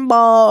 Tommy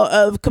Pinball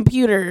of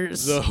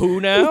computers. The who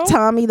now?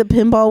 Tommy the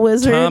Pinball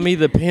Wizard. Tommy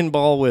the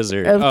Pinball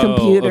Wizard of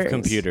computers. Of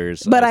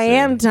computers. But I see.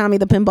 am Tommy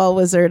the Pinball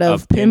Wizard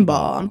of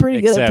pinball. I'm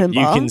pretty good at Except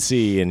pinball. you can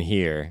see and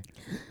hear.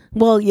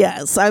 Well,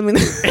 yes. I mean,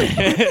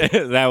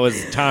 That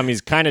was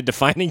Tommy's kind of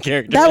defining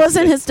character. that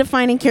wasn't his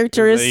defining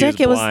characteristic.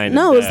 It was blind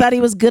no, and it was that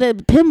he was good at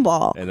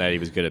pinball. And that he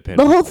was good at pinball.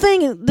 The whole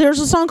thing. There's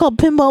a song called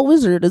Pinball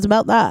Wizard. It's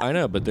about that. I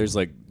know, but there's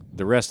like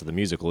the rest of the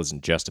musical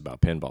isn't just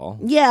about pinball.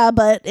 Yeah,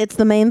 but it's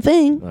the main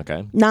thing.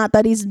 Okay. Not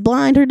that he's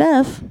blind or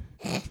deaf.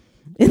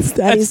 It's that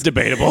That's he's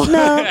debatable.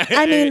 No,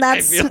 I mean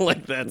that's. I feel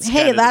like that's.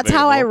 Hey, kinda that's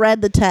how I debatable.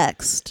 read the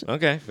text.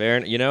 Okay,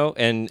 fair. You know,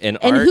 and And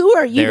art, who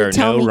are you there to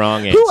tell are no me?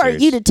 wrong Who are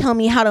answers. you to tell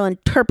me how to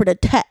interpret a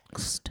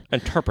text?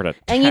 interpret it?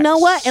 And you know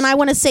what? And I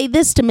want to say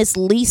this to Miss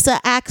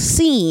Lisa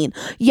Axine.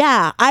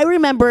 Yeah, I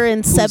remember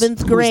in 7th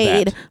who's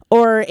grade that?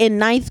 or in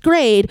 9th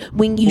grade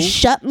when you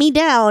shut me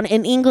down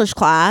in English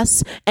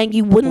class and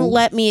you wouldn't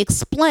let me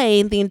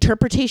explain the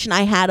interpretation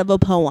I had of a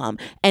poem.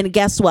 And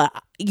guess what?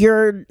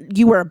 You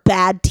were a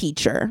bad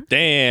teacher.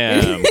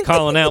 Damn,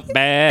 calling out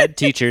bad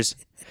teachers.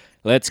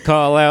 Let's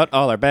call out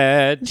all our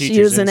bad She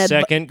teachers was in an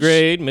 2nd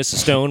grade. Mrs.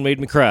 Stone made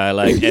me cry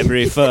like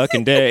every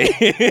fucking day.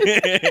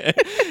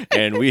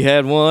 And we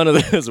had one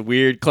of those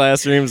weird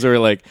classrooms where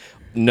like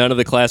none of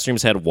the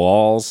classrooms had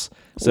walls.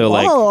 So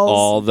like Walls?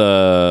 all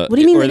the What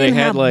do you mean or they they didn't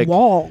had have like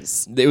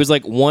walls? it was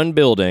like one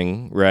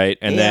building, right?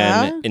 And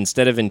Yeah. then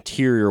instead of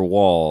interior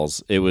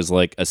walls, it was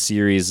like a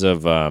series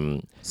of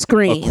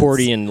Screens.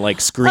 accordion like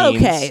screens.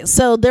 Okay,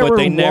 so there but were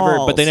they never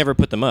walls. but they never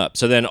put them up.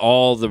 So then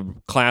all the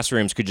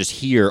classrooms could just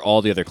hear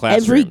all the other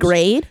classrooms. Every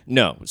grade?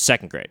 No,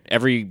 2nd grade.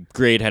 Every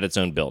grade had its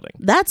own building.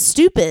 That's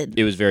stupid.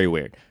 It was very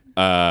weird.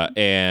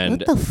 And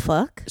What the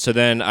fuck? so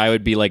then I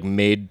would be like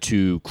made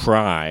to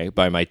cry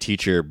by my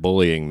teacher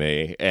bullying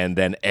me, and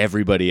then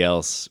everybody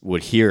else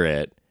would hear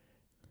it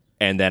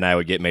And then I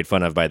would get made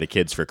fun of by the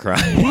kids for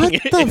crying. What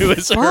the It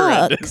was fuck?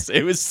 horrendous.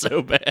 It was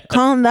so bad.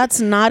 Colin,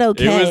 that's not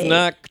okay. It was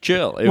not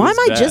chill. Why am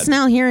I just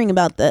now hearing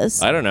about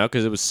this? I don't know,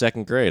 because it was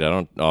second grade. I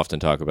don't often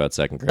talk about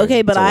second grade.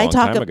 Okay, but It's a I long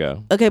talk time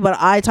ago. Okay, but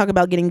I talk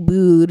about getting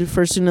booed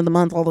for student of the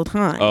month all the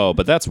time. Oh,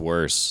 but that's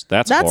worse.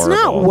 That's That's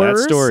horrible. not worse.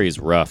 That story's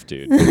rough,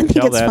 dude. think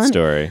Tell it's that funny.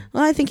 story.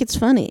 Well, I think it's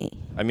funny.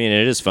 I mean,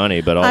 it is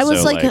funny, but also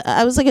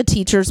I was like a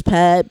teacher's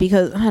pet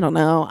because I don't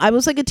know. I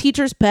was like a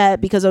teacher's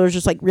pet because I was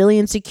just like really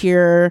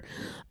insecure.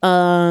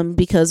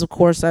 Because of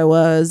course I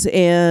was,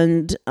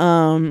 and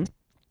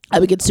I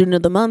would get student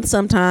of the month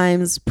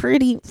sometimes,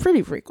 pretty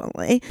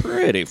frequently.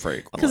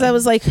 Because I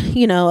was like,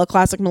 a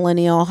classic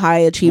millennial high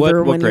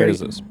achiever. What grade is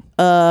this?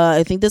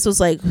 I think this was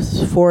like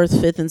 4th,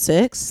 5th, and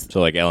 6th.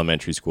 So like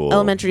elementary school.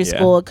 Elementary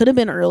school. It could have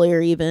been earlier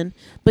even.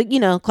 But,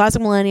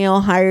 classic millennial,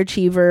 high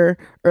achiever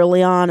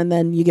early on, and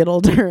then you get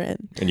older.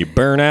 And you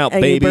burn out,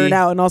 and baby. you burn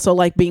out, and also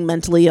like being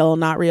mentally ill,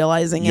 not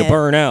realizing You it.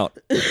 burn out.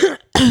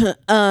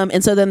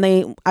 And so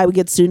then I would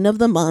get student of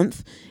the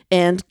month,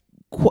 and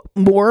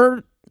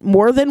more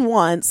than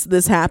once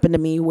this happened to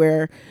me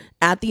where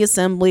at the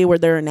assembly where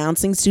they're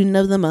announcing student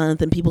of the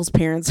month and people's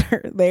parents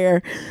are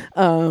there,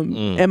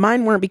 and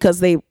mine weren't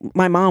because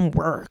my mom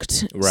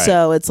worked, Right.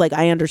 So it's like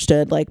I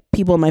understood, like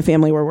people in my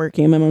family were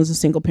working. My mom was a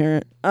single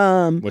parent.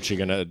 What you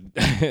gonna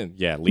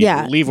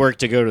leave work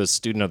to go to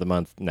student of the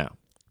month? No.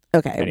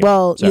 Okay, Anyway,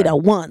 well, sorry.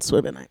 once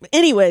would have been nice. But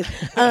anyways,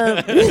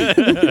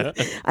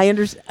 I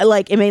understand.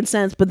 Like, it made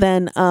sense, but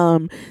then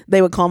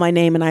they would call my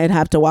name, and I'd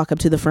have to walk up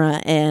to the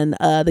front, and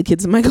the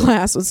kids in my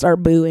class would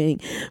start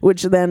booing,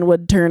 which then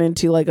would turn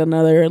into like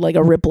another like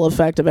a ripple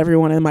effect of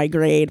everyone in my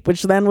grade,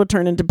 which then would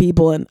turn into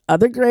people in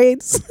other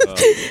grades,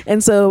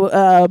 and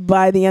so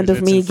by the end of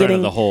It's me in front getting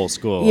of the whole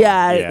school.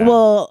 yeah,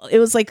 well, it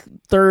was like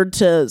 3rd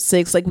to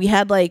 6th. Like we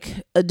had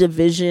like a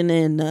division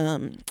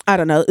in I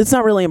don't know. It's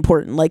not really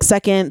important. Like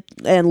 2nd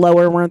and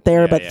lower weren't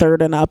there, but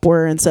 3rd and up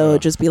were, and so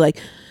it'd just be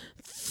like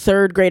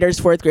 3rd graders,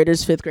 4th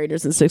graders, 5th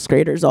graders, and 6th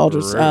graders all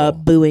just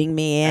booing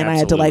me, and I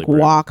had to like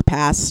walk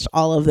past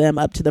all of them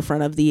up to the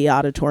front of the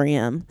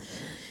auditorium.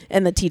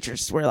 And the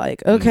teachers were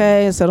like,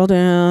 "Okay, settle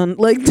down."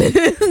 Like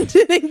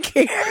didn't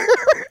care.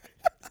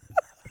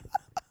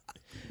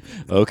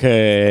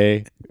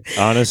 Okay.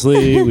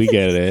 Honestly, we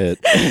get it.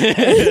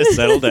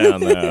 Settle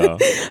down, though.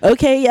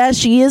 Okay, yeah,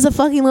 she is a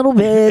fucking little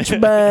bitch,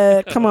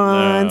 but come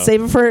on, No.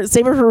 save her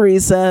for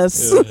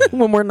recess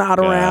when we're not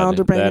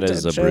around or paying that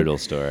attention. is a brutal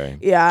story.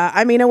 Yeah,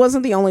 I mean, it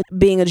wasn't the only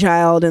being a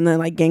child and then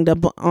like ganged up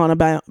on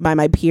by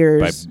my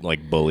peers. By,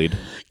 like, bullied.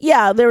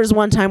 Yeah, there was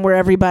one time where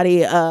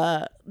everybody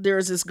there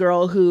was this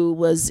girl who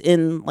was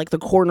in like the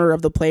corner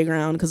of the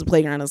playground, because the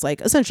playground is like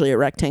essentially a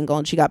rectangle,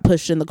 and she got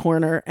pushed in the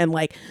corner, and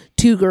like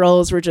 2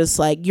 girls were just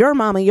like, your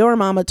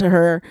mama to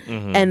her.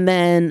 And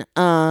then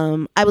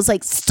I was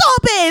like,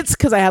 stop it,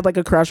 because I had like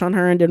a crush on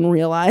her and didn't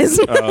realize.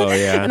 Oh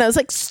yeah. And I was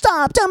like,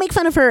 stop, don't make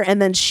fun of her.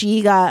 And then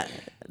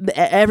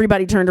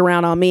everybody turned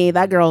around on me.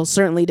 That girl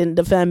certainly didn't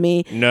defend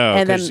me.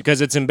 No,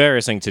 because it's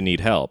embarrassing to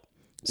need help.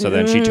 So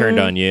then she turned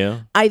on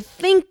you.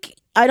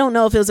 I don't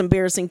know if it was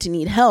embarrassing to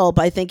need help.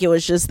 I think it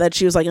was just that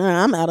she was like,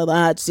 I'm out of the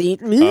hot seat.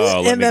 Oh,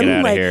 let me get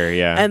out like, of here,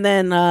 yeah. And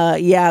then,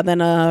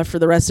 for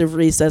the rest of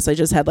recess, I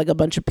just had like a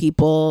bunch of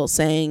people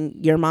saying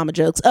your mama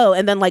jokes. Oh,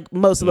 and then like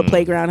most of the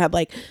playground had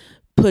like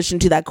pushed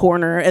into that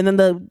corner. And then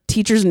the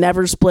teachers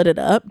never split it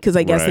up because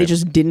I guess they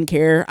just didn't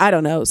care. I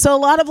don't know. So a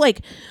lot of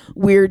like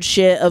weird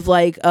shit of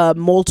like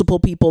multiple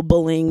people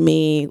bullying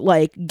me,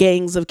 like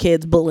gangs of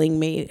kids bullying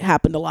me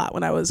happened a lot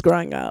when I was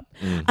growing up.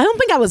 I don't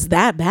think I was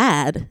that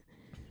bad.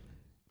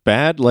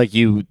 Bad? Like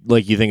you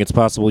think it's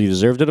possible you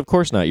deserved it? Of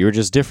course not. You were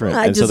just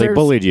different. So they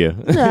bullied you.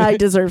 I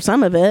deserve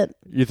some of it.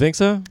 You think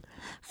so?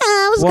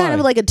 I was kind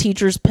of like a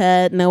teacher's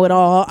pet,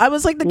 know-it-all. I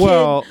was like the kid.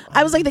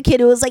 I was like the kid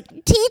who was like,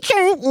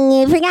 teacher,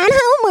 you forgot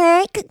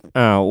homework.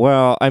 Oh,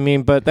 well, I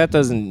mean, but that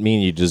doesn't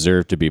mean you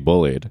deserve to be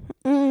bullied.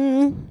 All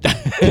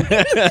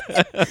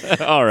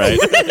right.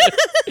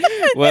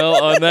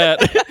 Well, on that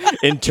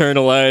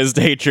internalized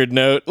hatred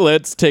note,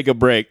 let's take a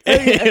break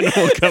and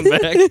we'll come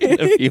back in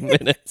a few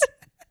minutes.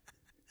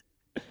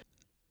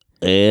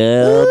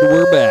 And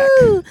we're back.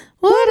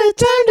 What a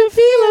time to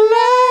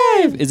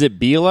feel alive. Is it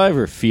be alive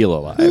or feel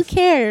alive? Who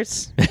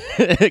cares?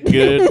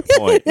 Good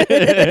point.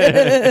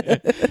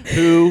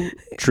 Who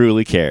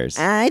truly cares?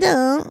 I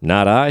don't.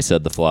 Not I,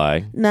 said the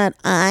fly. Not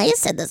I,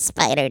 said the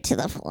spider to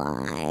the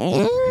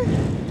fly.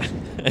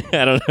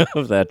 I don't know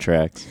if that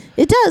tracks.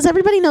 It does.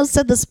 Everybody knows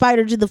said the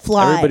spider to the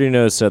fly. Everybody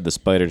knows said the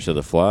spider to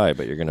the fly,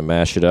 but you're going to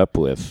mash it up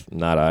with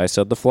not I,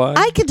 said the fly?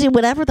 I could do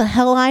whatever the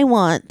hell I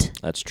want.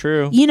 That's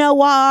true. You know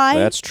why?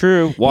 That's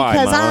true. Why,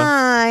 because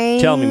Mama?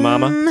 Tell me,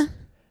 Mama.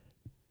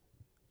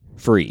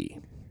 Free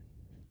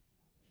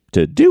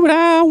to do what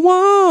I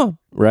want.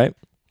 Right?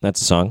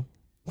 That's a song.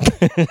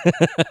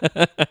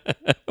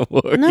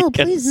 No,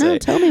 please, no.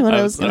 Tell me what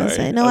I was going to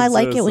say. No, I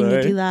like it when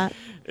you do that.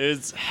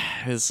 It's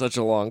such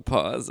a long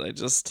pause. I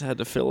just had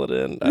to fill it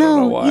in. I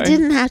don't know why. You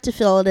didn't have to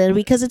fill it in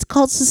because it's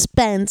called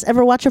suspense.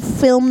 Ever watch a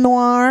film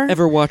noir?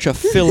 Ever watch a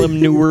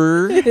film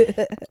noir?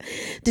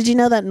 Did you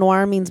know that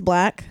noir means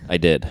black? I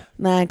did.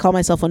 Nah, I call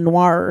myself a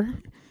noir.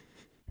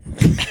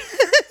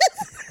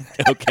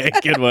 Okay,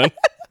 good one.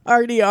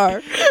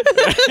 RDR.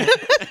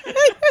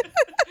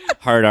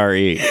 Hard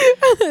R-E.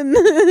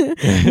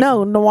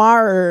 No,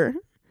 noir.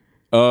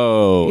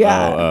 Oh,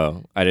 Yeah.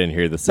 oh. I didn't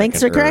hear the second.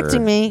 Thanks for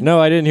correcting me. No,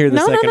 I didn't hear the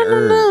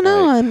second.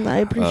 No. I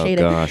appreciate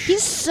it. Gosh.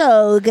 He's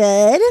so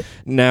good.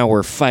 Now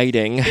we're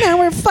fighting. Now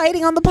we're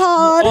fighting on the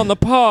pod. On the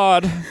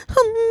pod. On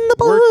the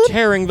pod. We're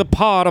tearing the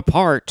pod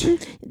apart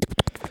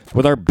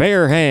with our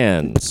bare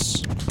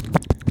hands.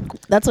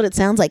 That's what it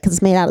sounds like because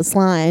it's made out of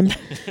slime.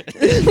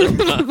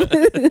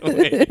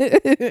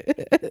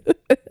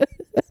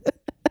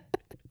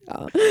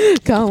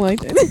 Kind of like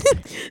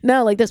that.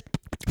 No, like this.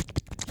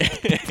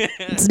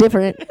 It's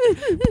different.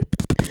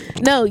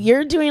 No,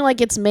 you're doing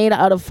like it's made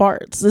out of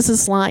farts. This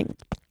is slime.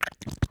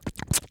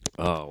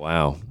 Oh,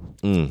 wow.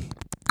 Mm.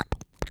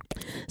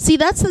 See,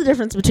 that's the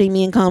difference between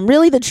me and Calm.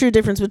 Really, the true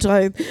difference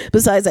between,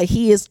 besides that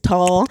he is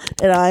tall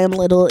and I am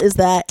little, is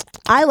that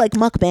I like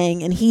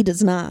mukbang and he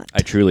does not.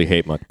 I truly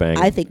hate mukbang.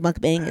 I think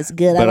mukbang is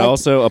good. But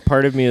also, a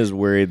part of me is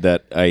worried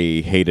that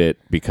I hate it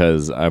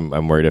because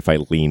I'm worried if I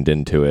leaned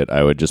into it,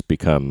 I would just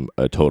become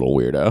a total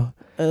weirdo.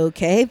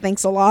 Okay,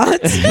 thanks a lot.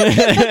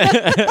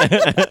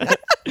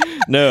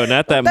 No,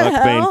 not that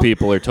mukbang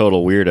people are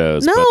total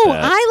weirdos. No, but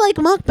that, I like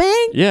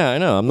mukbang. Yeah, I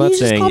know. I'm not You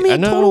just saying call me a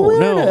total weirdo.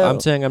 No, I'm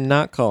saying I'm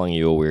not calling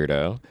you a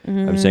weirdo.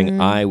 I'm saying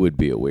I would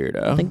be a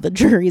weirdo. I think the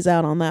jury's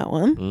out on that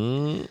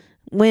one.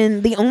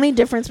 When the only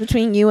difference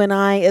between you and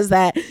I is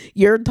that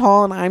you're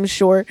tall and I'm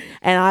short,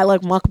 and I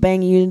like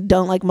mukbang, you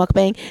don't like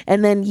mukbang,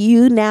 and then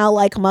you now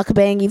like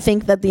mukbang. You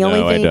think that the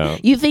only thing I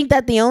don't. you think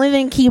that the only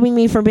thing keeping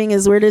me from being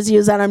as weird as you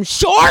is that I'm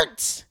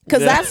short.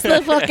 Because that's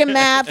the fucking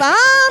math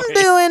I'm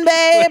doing,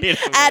 babe.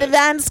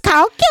 Advanced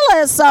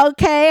calculus,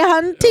 okay,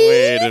 hunty?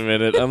 Wait a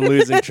minute. I'm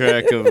losing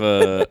track of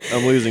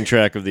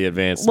the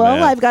advanced Well,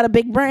 math. I've got a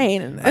big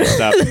brain. I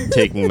stopped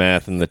taking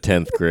math in the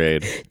 10th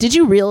grade. Did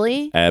you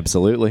really?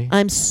 Absolutely.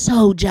 I'm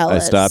so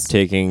jealous. I stopped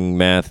taking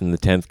math in the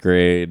 10th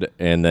grade,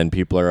 and then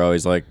people are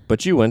always like,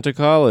 but you went to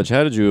college.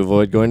 How did you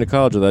avoid going to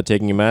college without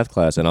taking a math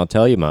class? And I'll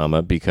tell you,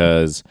 Mama,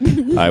 because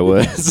I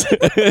was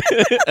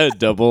a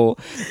double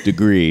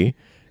degree,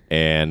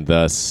 and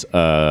thus,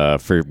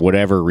 for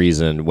whatever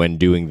reason, when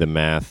doing the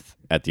math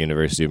at the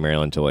University of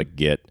Maryland to like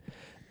get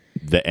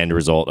the end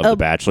result of the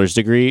bachelor's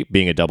degree,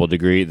 being a double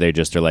degree, they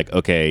just are like,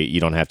 okay, you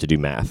don't have to do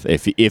math.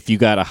 If you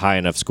got a high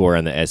enough score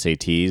on the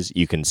SATs,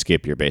 you can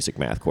skip your basic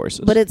math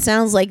courses. But it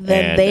sounds like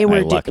then And they were,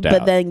 I lucked but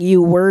out. then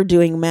you were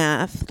doing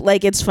math.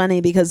 Like it's funny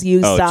because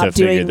you to stopped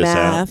figure doing this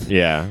math, out.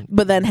 Yeah,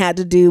 but then had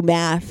to do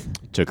math.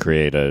 to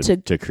create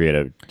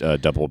a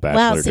double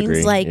bachelor seems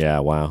degree. like- Yeah,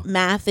 wow.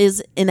 Math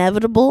is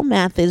inevitable.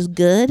 Math is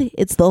good.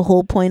 It's the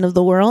whole point of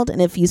the world.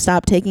 And if you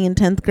stop taking in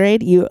 10th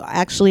grade, you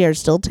actually are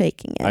still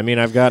taking it. I mean,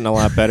 I've gotten a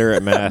lot better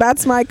at math.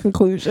 That's my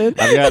conclusion.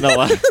 I've gotten a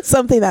lot.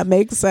 Something that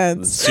makes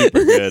sense.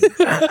 Super good.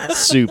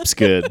 Soup's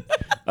good.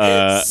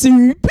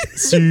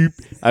 Soup.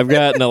 I've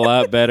gotten a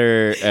lot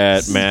better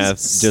at math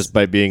just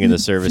by being in the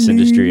service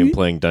industry and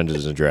playing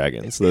Dungeons and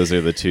Dragons. Those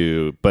are the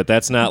two. But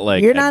that's not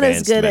like You're not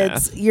as good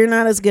math. you're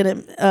not as good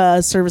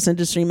at service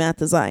industry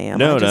math as I am.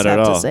 No, I just not at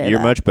have to all. say You're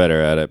that. much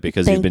better at it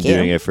because you've Thank been you.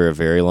 doing it for a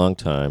very long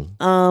time.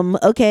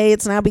 Okay,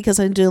 it's not because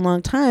I'm doing a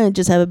long time. I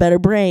just have a better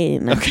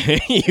brain. Okay,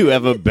 you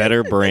have a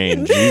better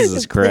brain.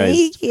 Jesus Christ.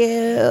 Thank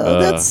you.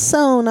 That's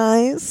so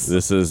nice.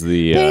 This is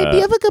the Babe,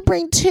 you have a good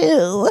brain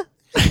too.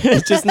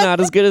 it's just not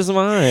as good as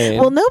mine.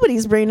 Well, nobody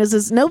is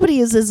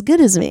as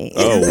good as me.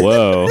 Oh,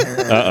 whoa.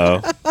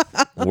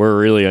 Uh-oh. We're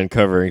really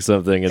uncovering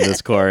something in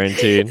this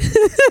quarantine.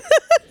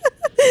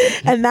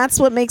 And that's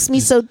what makes me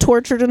so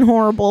tortured and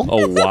horrible.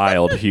 A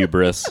wild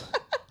hubris.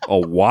 A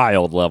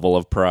wild level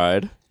of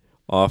pride.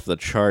 Off the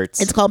charts.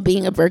 It's called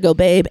being a Virgo,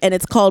 babe, and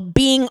it's called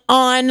being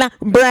on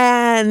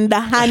brand,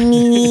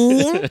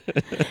 honey.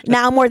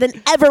 Now more than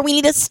ever, we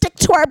need to stick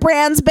to our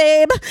brands,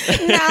 babe.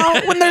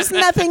 Now, when there's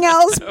nothing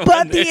else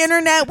but the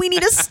internet, we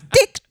need to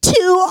stick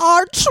to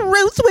our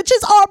truth, which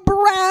is our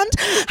brand.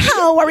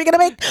 How are we going to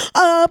make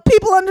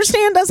people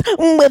understand us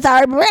with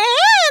our brand,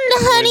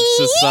 honey?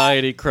 When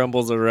society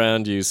crumbles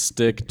around you,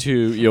 stick to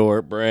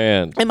your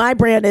brand. And my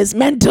brand is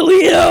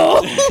mentally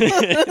ill.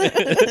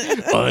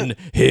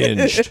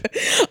 Unhinged.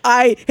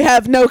 I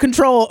have no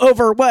control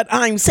over what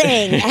I'm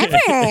saying ever.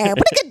 What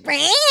a good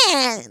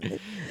brand.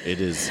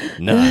 It is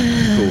not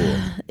cool.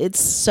 It's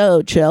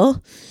so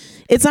chill.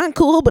 It's not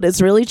cool, but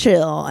it's really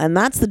chill. And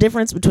that's the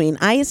difference between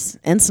ice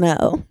and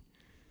snow.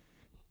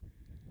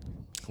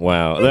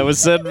 Wow. That was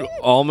said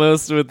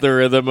almost with the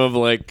rhythm of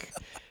like...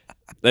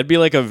 That'd be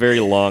like a very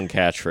long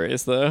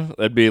catchphrase, though.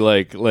 That'd be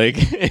like Like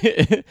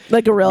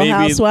a Real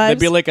Housewives. That'd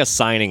be like a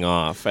signing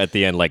off at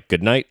the end, like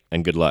good night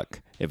and good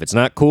luck. If it's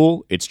not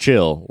cool, it's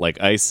chill, like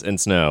ice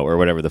and snow or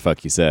whatever the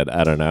fuck you said.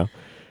 I don't know.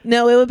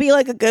 No, it would be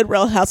like a good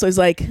Real Housewives.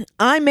 Like,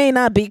 I may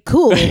not be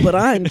cool, but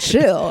I'm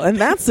chill, and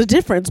that's the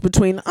difference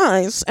between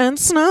ice and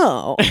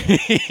snow.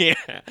 Yeah.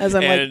 As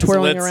I'm like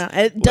twirling around,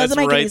 it doesn't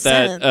make any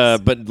sense.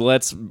 But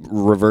let's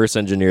reverse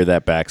engineer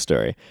that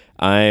backstory.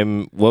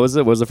 What was it?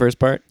 What was the first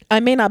part? I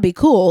may not be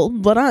cool,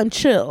 but I'm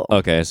chill.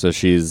 Okay, so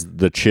she's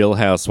the chill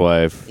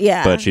housewife.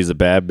 Yeah. But she's a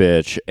bad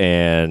bitch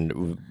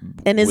and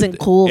isn't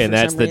cool. And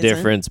that's the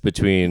difference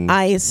between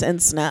ice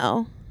and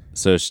snow.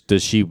 So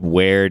does she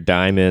wear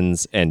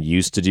diamonds and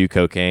used to do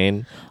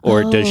cocaine,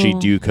 or does she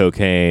do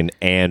cocaine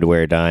and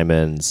wear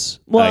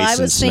diamonds? Well, ice I was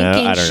and snow?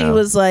 thinking I don't she know.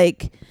 was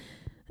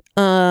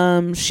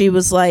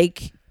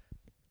like,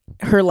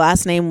 her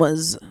last name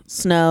was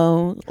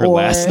Snow. Her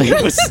last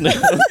name was Snow.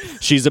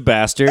 She's a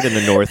bastard in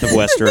the north of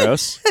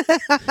Westeros.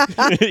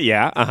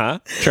 Yeah,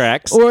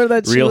 tracks. Or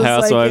that she Real was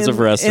Housewives like of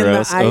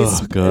Westeros.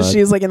 Oh God. She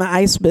was like in the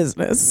ice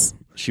business.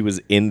 She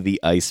was in the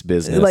ice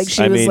business. Like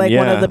she was like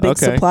one of the big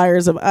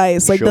suppliers of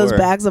ice. Like those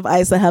bags of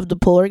ice that have the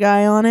polar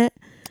guy on it.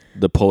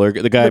 The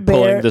guy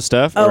pulling the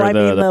stuff? Oh, or I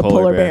mean the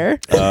polar bear.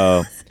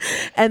 Oh.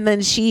 And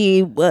then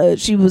she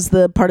was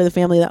the part of the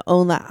family that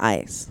owned that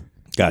ice.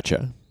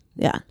 Gotcha.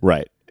 Yeah.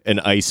 Right. An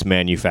ice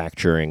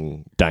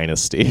manufacturing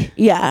dynasty.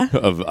 Yeah.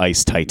 Of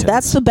ice titans.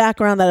 That's the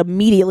background that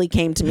immediately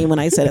came to me when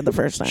I said it the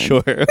first time.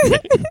 Sure.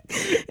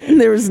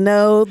 There's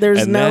no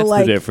that's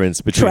like the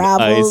difference between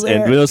ice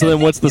and so then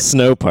what's the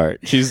snow part?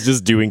 She's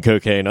just doing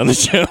cocaine on the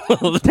show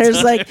all the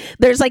time.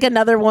 There's like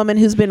another woman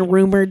who's been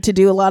rumored to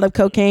do a lot of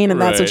cocaine,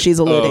 and that's what she's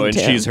alluding to.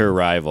 And she's her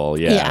rival.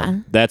 Yeah.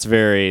 That's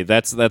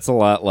a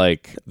lot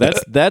like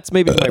that's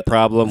maybe my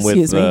problem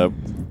with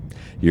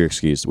you're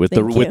excused with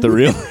the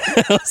Real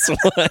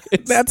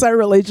Housewives. That's our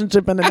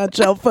relationship in a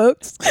nutshell,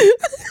 folks.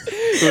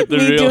 With the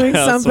me Real doing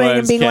something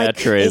and being like,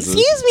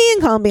 "Excuse me,"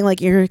 and Colin being like,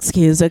 "You're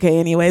excused." Okay,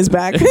 anyways,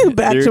 back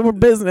to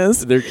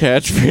business. Their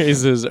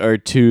catchphrases are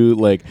too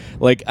like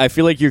I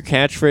feel like your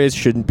catchphrase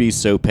shouldn't be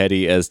so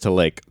petty as to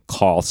like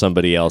call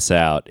somebody else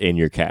out in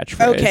your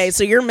catchphrase. Okay,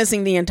 so you're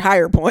missing the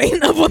entire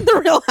point of what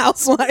the Real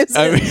Housewives is.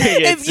 I mean,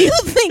 if you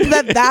think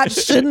that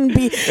shouldn't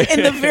be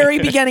in the very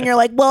beginning, you're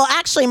like, well,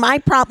 actually, my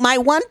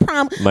one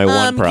problem.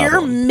 You're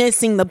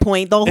missing the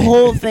point. The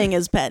whole thing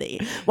is petty.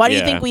 Why do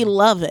you think we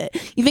love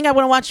it? You think I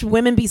want to watch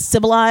women be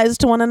civilized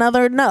to one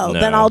another? No.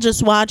 Then I'll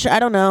just watch, I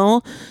don't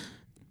know,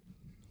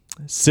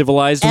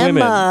 Civilized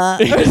Emma.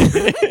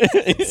 women.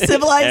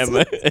 Civilized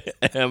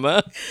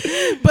Emma.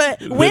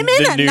 But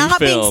women not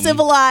film. being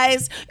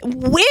civilized,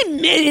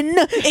 women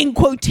in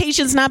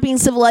quotations not being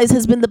civilized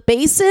has been the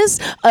basis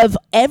of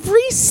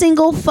every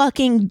single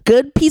fucking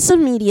good piece of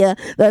media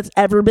that's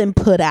ever been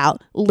put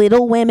out.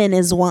 Little Women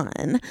is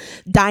one.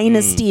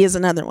 Dynasty is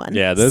another one.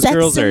 Yeah, those Sex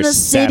girls in are the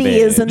savage. City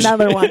is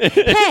another one.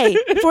 Hey,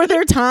 for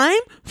their time.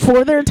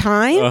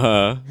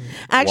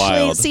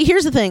 Actually, Wild. see,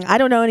 here's the thing. I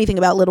don't know anything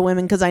about Little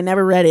Women because I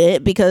never read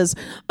it because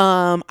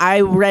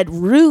I read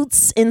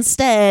Roots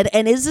instead.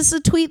 And is this a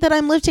tweet that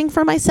I'm lifting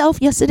for myself?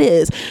 Yes, it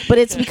is. But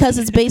it's because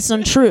it's based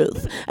on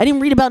truth. I didn't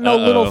read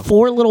about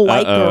four little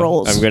white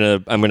girls.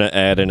 I'm gonna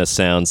add in a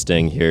sound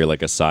sting here,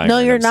 like a siren. No,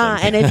 you're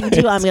not. And if you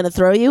do, I'm gonna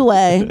throw you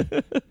away.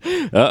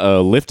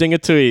 Lifting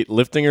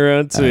her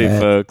own tweet,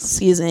 folks.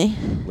 Excuse me.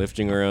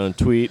 Lifting her own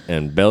tweet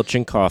and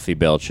belching coffee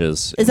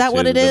belches. Is that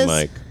what it is?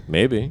 Mic.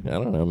 Maybe. I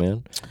don't know,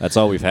 man. That's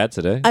all we've had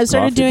today. I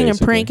started doing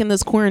basically. a prank in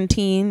this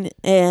quarantine,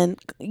 and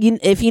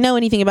if you know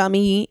anything about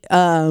me,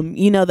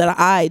 you know that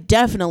I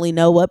definitely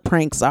know what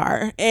pranks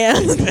are,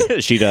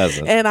 and she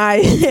doesn't.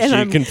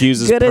 I'm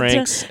confuses good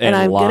pranks and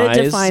I'm lies, good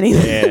at defining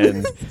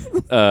and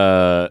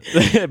but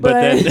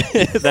then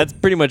that's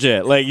pretty much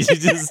it. Like she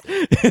just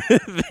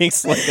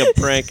thinks like a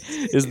prank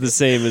is the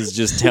same as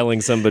just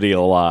telling somebody a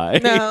lie.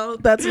 No,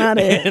 that's not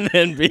it. And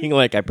then being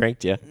like, I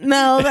pranked you.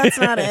 No, that's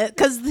not it.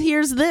 Because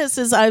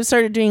I've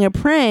started doing a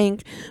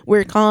prank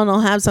where Colin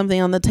will have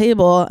something on the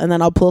table and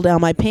then I'll pull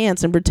down my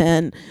pants and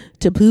pretend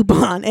to poop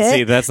on it.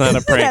 See, that's not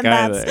a prank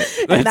either.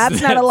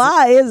 That's not a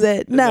lie, is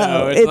it?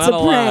 No, it's not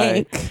a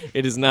prank. Lie.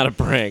 It is not a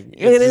prank.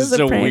 It is is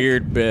just a prank.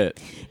 Weird bit.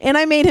 And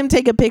I made him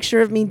take a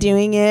picture of me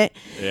doing it.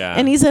 Yeah.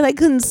 And he said I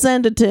couldn't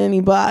send it to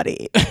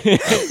anybody.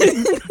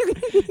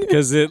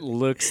 Because it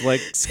looks like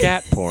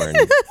scat porn.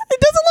 It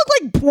doesn't look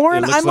like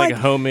porn. It looks I'm like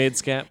homemade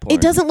scat porn. It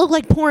doesn't look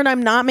like porn.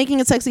 I'm not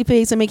making a sexy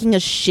face. I'm making a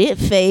shit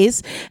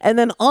face. And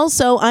then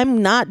also,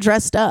 I'm not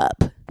dressed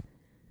up.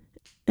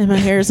 And my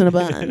hair's in a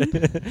bun.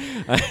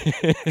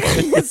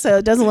 So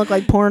it doesn't look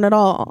like porn at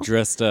all.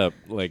 Dressed up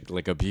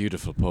like a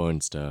beautiful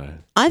porn star.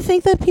 I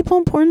think that people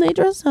in porn, they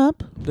dress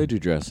up. They do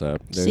dress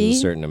up. There's See? a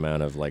certain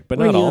amount of but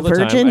Were not you all a the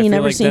virgin? time. I You feel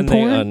never like seen then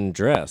porn? they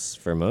undress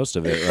for most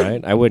of it,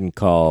 right? I wouldn't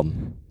call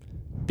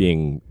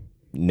being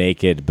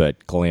naked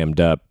but glammed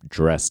up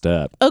dressed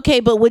up. Okay,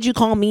 but would you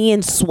call me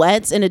in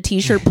sweats and a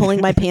t-shirt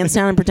pulling my pants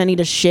down and pretending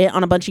to shit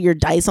on a bunch of your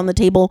dice on the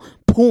table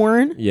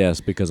porn?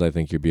 Yes, because I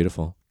think you're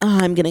beautiful.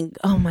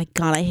 Oh my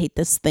God, I hate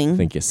this thing. I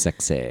think you're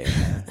sexy.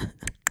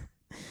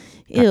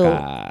 Ew.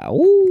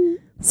 Ooh.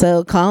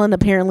 So Colin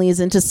apparently is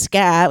into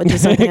scat, which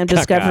is something I'm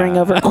discovering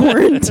over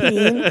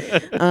quarantine.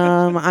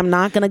 I'm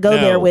not going to go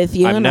there with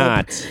you. I'm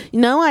not.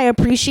 I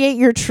appreciate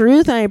your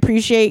truth. I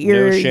appreciate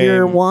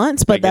your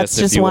wants, but that's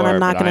just one I'm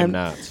not going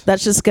to.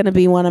 That's just going to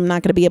be one I'm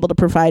not going to be able to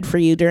provide for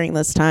you during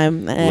this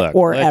time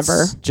or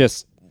ever.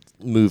 Just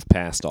move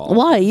past all.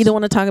 Why? You don't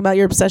want to talk about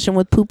your obsession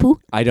with poo poo?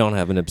 I don't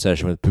have an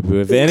obsession with poo poo.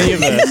 If any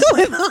of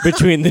us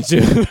between the two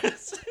of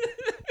us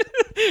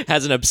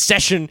has an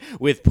obsession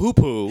with poo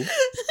poo,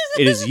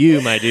 it is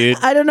you, my dude.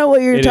 I don't know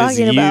what you're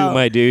talking about. You,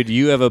 my dude.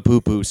 You have a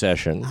poo poo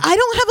session. I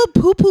don't have a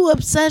poo poo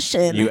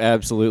obsession. You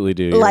absolutely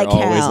do. Like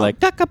You're always how? like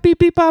taka pee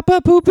pee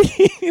papa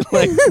poopy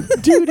like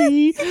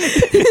duty.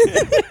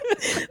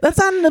 That's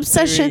not an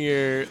obsession.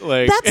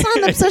 That's not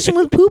an obsession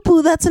with poo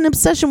poo. That's an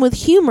obsession with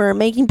humor,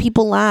 making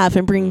people laugh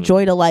and bring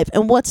joy to life.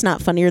 And what's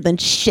not funnier than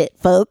shit,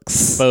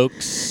 folks? Poo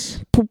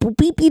poo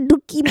pee pee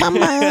dookie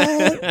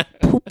mama.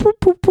 Poo poo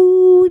poo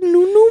poo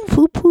no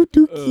poo poo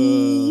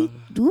dookie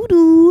doo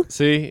doo.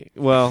 See,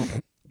 well,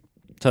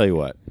 tell you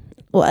what.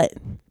 What?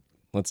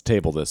 Let's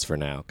table this for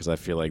now because I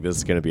feel like this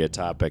is going to be a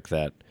topic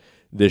that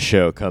this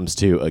show comes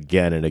to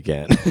again and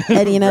again.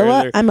 And you know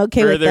what? I'm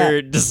okay with that.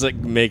 Further just like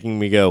making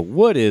me go,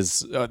 what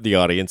is the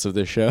audience of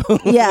this show?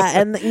 Yeah,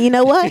 and you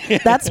know what?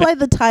 That's why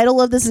the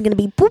title of this is going to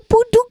be Poo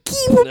Poo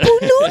Dookie Poo Poo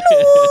No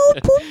No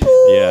Poo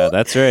Poo. Yeah,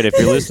 that's right. If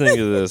you're listening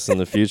to this in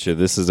the future,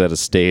 this is at a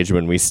stage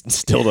when we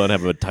still don't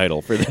have a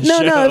title for this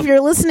show. No, if you're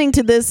listening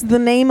to this, the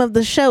name of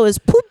the show is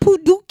Poo Poo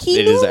Dookie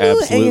It is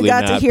absolutely and you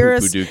got not to hear Poo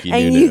Poo us, Dookie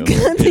and you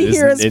got to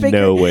hear us in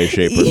no way,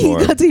 shape, or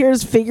form. You got to hear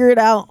us figure it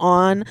out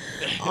on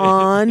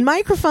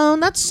microphone.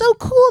 That's so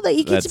cool that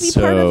you get to be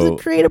part of the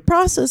creative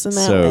process in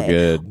that way. So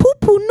good. Poo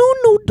Poo No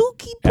No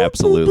Dookie Poo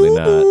Absolutely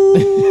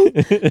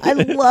not. I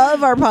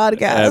love our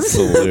podcast.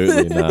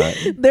 Absolutely not.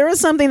 There was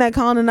something that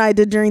Colin and I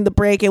did during the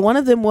break, and one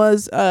of them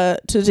was to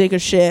take a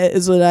shit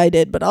is what I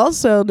did, but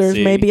also there's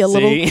maybe a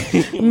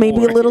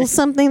little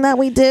something that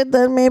we did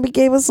that maybe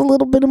gave us a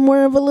little bit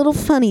more of a little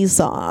funny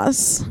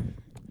sauce.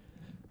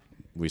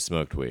 We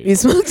smoked weed. You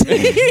smoked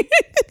weed.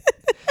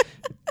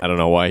 I don't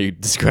know why you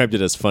described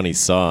it as funny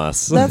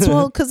sauce.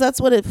 Because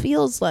that's what it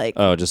feels like.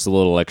 Oh, just a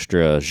little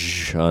extra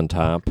zh on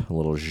top, a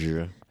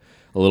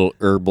little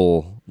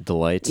herbal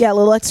delight. Yeah, a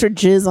little extra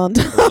jizz on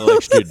top. A little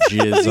extra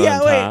jizz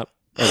on top.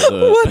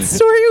 What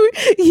story?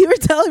 You were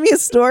telling me a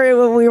story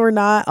when we were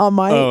not on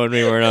mic. Oh, when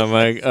we weren't on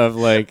mic of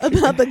like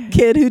about the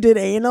kid who did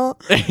anal.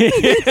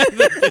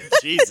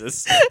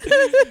 Jesus.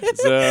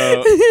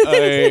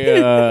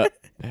 So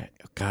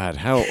God,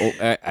 how old?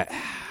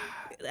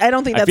 I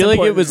don't think that's I feel important.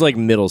 like it was like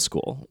middle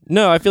school.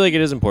 No, I feel like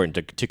it is important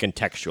to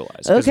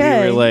contextualize.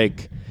 Okay.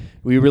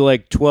 We were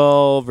like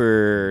 12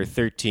 or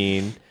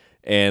 13.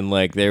 And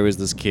like there was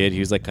this kid, he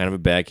was like kind of a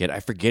bad kid. I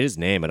forget his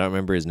name. I don't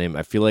remember his name.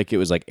 I feel like it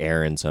was like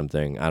Aaron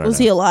something. I don't know. Was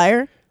he a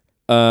liar?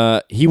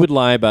 He would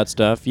lie about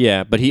stuff,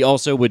 yeah, but he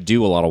also would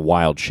do a lot of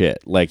wild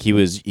shit. Like he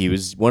was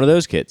one of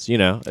those kids,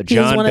 a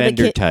John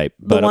Bender type,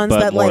 the ones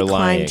that more like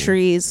climb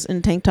trees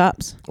in tank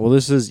tops. Well,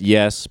 this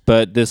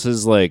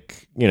is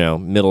like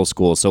middle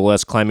school, so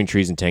less climbing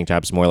trees and tank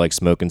tops, more like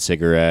smoking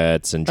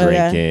cigarettes and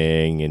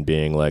drinking and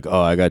being like,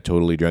 oh, I got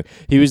totally drunk.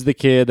 He was the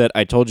kid that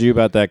I told you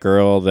about, that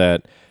girl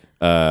that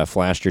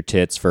flashed her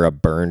tits for a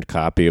burned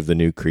copy of the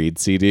new Creed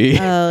CD.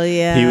 Oh,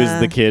 yeah. He was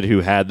the kid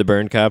who had the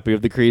burned copy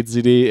of the Creed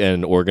CD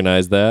and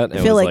organized that. And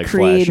I feel was like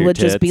Creed would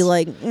just be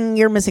like,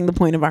 you're missing the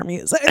point of our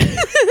music.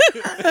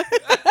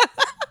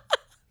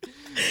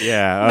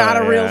 Yeah. Not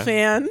a real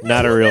fan.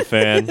 Not a real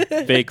fan.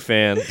 Fake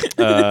fan.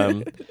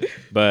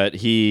 But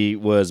he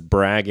was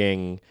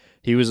bragging.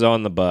 He was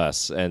on the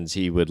bus and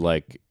he would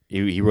like,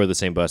 he rode the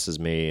same bus as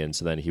me. And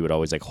so then he would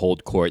always like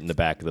hold court in the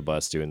back of the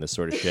bus doing this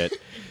sort of shit.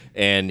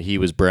 And he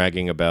was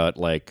bragging about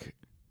like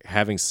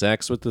having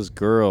sex with this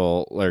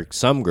girl, or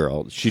some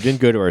girl. She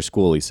didn't go to our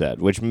school, he said,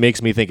 which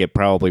makes me think it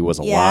probably was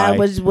a lie.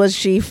 Yeah, was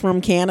she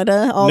from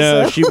Canada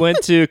also? No, she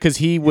went to, because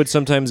he would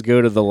sometimes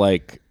go to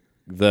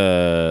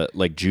the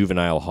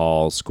juvenile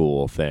hall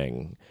school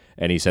thing.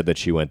 And he said that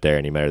she went there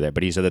and he met her there.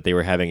 But he said that they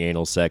were having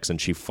anal sex and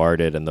she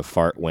farted and the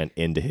fart went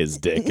into his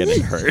dick and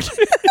it hurt.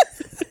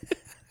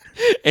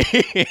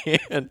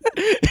 And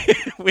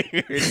we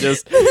were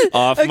just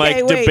off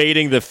mic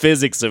debating the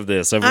physics of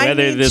this, of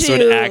whether this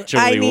would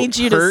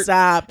actually hurt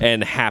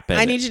and happen.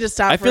 I need you to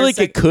stop. I feel like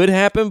it could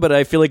happen, but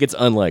I feel like it's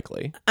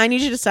unlikely. I need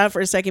you to stop for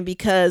a second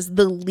because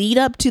the lead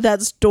up to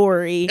that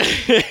story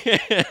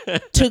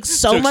took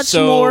so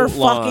more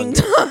fucking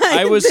time.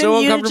 I was so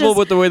uncomfortable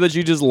with the way that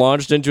you just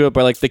launched into it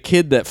by like the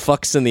kid that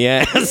fucks in the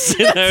ass.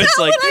 And I was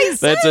like,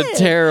 that's a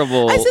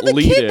terrible lead-in. I said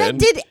the kid that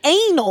did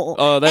anal.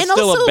 Oh, that's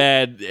still a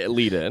bad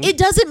lead-in. It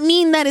doesn't doesn't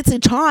mean that it's a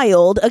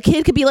child. A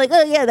kid could be like,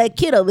 oh yeah, that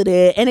kid over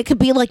there, and it could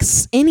be like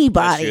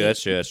anybody.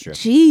 That's true.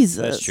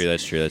 Jesus.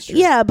 That's true.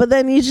 Yeah, but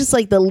then you just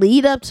like the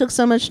lead up took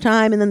so much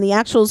time, and then the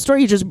actual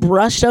story you just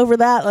brushed over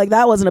that. Like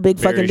that wasn't a big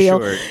fucking deal.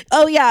 Short.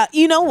 Oh yeah,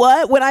 you know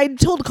what? When I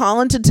told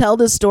Colin to tell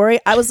this story,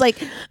 I was like,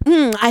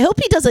 I hope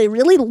he does a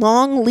really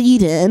long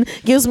lead in,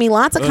 gives me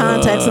lots of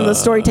context, and the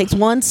story takes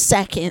 1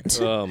 second.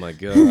 Oh my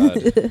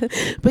god.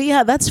 But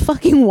yeah, that's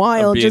fucking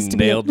wild. I'm being just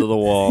nailed to the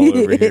wall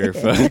over here,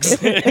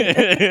 folks.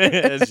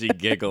 As she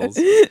giggles.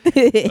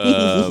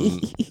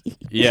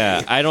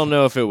 Yeah, I don't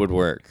know if it would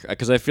work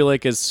because I feel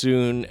like as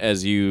soon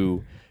as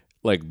you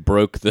like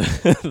broke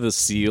the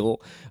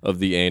seal of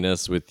the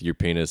anus with your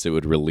penis, it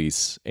would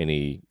release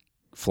any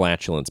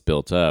flatulence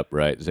built up,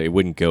 right? So it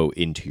wouldn't go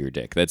into your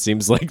dick. That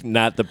seems like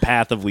not the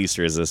path of least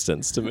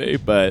resistance to me,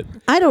 but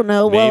I don't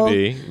know.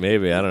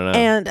 Maybe, I don't know.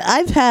 And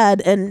I've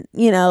had, and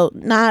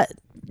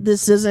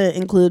this doesn't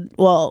include,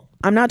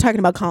 I'm not talking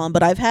about Colin,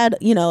 but I've had,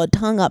 a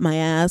tongue up my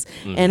ass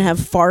and have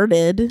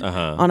farted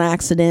on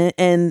accident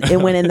and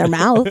it went in their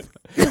mouth.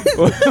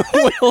 Well,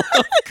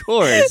 of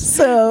course.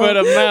 But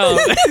a mouth.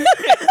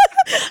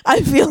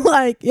 I feel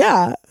like,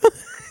 yeah.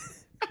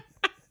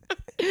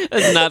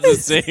 That's not the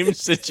same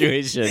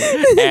situation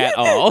at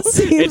all.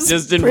 It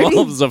just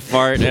involves a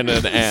fart and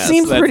an ass.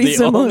 Seems That's pretty the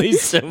similar. only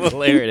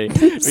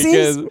similarity.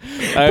 Seems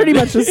pretty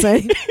much the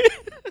same.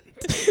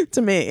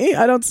 To me,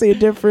 I don't see a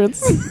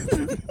difference.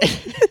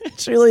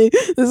 Truly,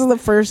 this is the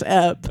first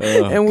ep,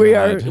 and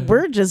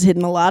we're just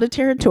hitting a lot of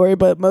territory,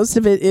 but most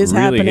of it is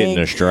really happening hitting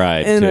a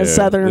stride in too. the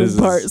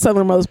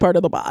southernmost part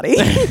of the body.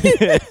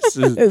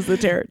 is the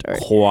territory.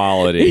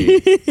 Quality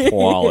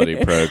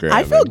program.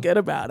 I feel good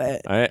about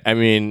it. I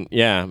mean,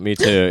 yeah, me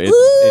too.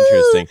 It's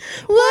interesting.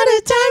 What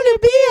a time to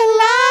be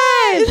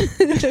alive!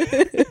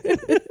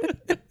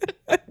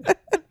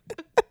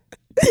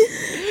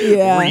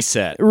 Yeah.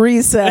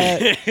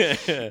 Reset.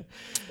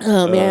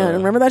 Oh man,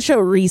 remember that show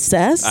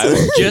Recess? I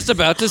was just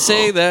about to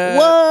say that.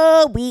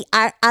 Whoa, we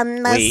are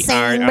on the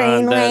same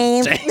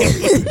brainwave.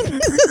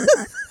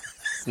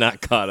 It's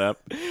not caught up.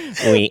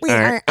 We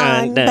are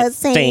on the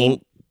same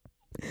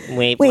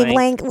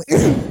wavelength.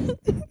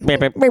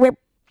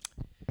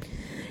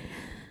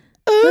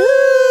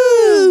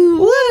 Ooh,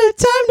 what a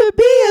time to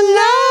be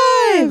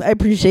alive! I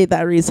appreciate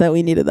that reset.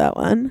 We needed that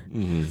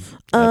one.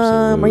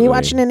 Are you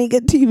watching any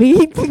good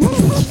TV?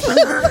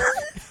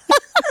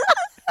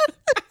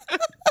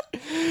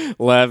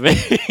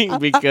 Laughing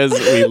because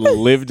we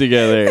live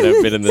together and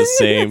I've been in the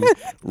same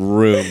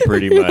room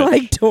pretty much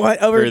like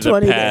over for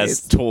 20 the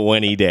past days.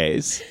 20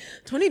 days.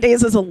 20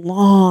 days is a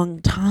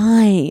long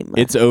time.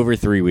 It's over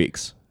 3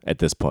 weeks at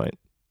this point.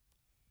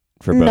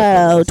 For both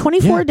no, of us.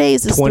 24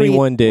 days is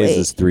 21 days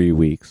is 3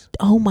 weeks.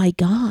 Oh my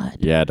God.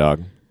 Yeah,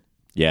 dog.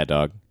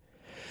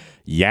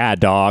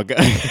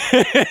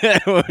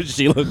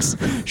 She looks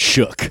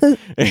shook.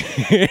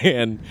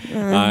 And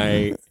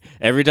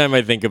every time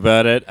I think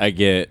about it, I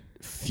get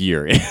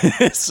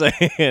furious.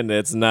 And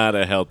it's not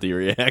a healthy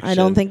reaction. I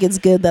don't think it's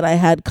good that I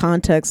had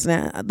context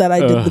now that I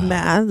did the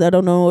math. I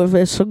don't know if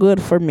it's so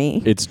good for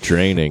me. It's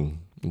draining.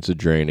 It's a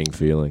draining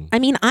feeling. I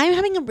mean, I'm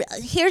having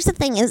here's the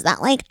thing is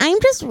that, like, I'm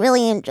just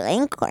really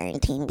enjoying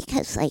quarantine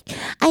because, like,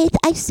 I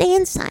stay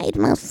inside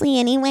mostly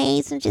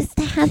anyways, and just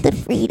to have the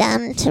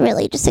freedom to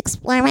really just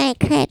explore my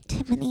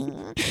creativity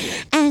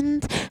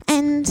and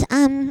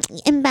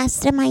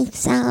invest in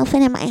myself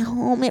and in my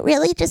home. It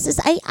really just is,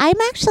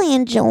 I'm actually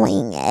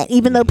enjoying it,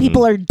 even though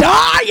people are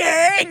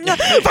dying,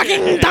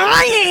 fucking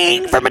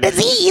dying from a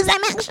disease.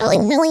 I'm actually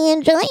really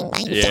enjoying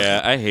myself.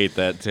 Yeah, I hate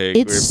that take.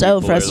 It's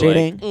so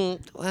frustrating.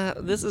 Wow,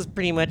 this is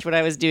pretty much what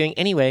I was doing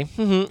anyway.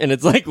 And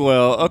it's like,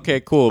 well, okay,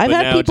 cool. I've but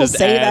had now people just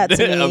say add that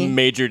to a me.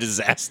 major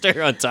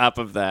disaster on top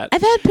of that.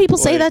 I've had people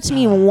say that to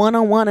me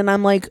one-on-one, and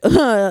I'm like,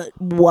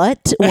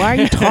 what? Why are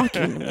you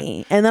talking to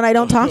me? And then I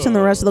don't talk to them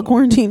the rest of the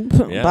quarantine.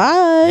 Yeah.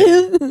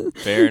 Bye.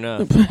 Fair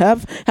enough.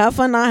 Have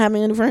fun not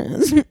having any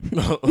friends.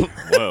 Whoa.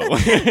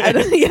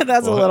 Yeah,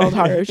 that's a little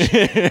harsh.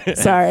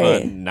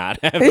 Sorry. Fun not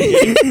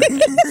having.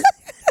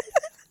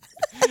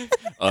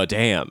 Oh,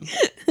 damn.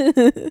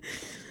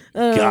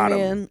 Oh, Got 'em.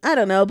 man. I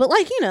don't know. But,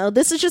 like,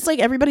 this is just like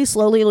everybody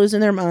slowly losing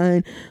their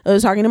mind. I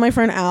was talking to my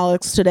friend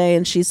Alex today,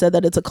 and she said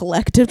that it's a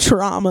collective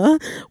trauma,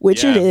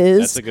 which it is.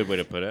 That's a good way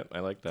to put it. I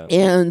like that.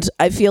 And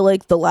I feel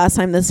like the last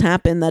time this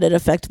happened that it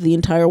affected the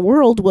entire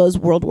world was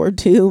World War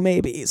II,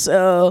 maybe.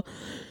 So,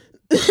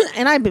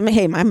 and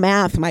hey, my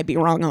math might be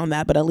wrong on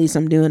that, but at least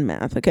I'm doing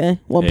math, okay?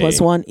 1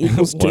 + 1 = 2.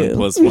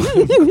 1 +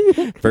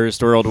 1.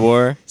 First World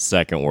War,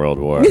 Second World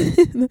War.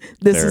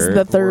 This is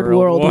the Third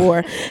World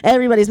War.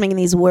 Everybody's making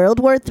these World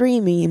War III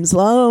memes.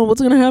 Oh,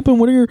 what's gonna happen?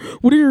 What are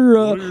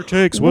your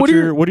takes? what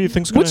do you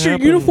think's what's your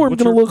uniform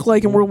gonna look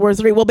like in World War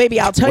III? Well, baby,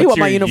 I'll tell you what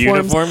my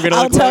uniform's.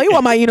 I'll tell you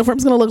what my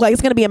uniform's gonna look like.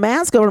 It's gonna be a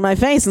mask over my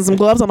face and some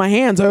gloves on my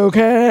hands.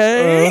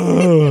 Okay.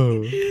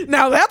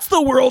 Now that's the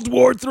World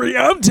War III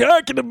I'm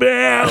talking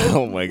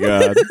about. Oh my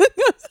God.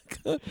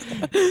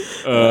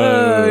 She's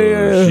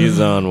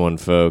on one,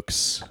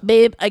 folks.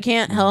 Babe, I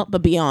can't help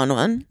but be on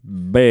one.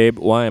 Babe,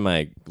 why am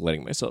I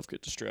letting myself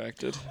get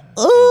distracted?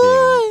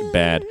 Oh, Being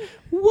bad.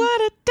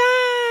 what a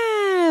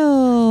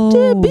time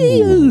to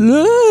be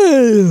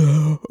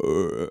alive.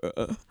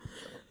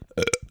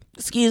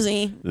 Excuse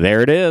me.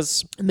 There it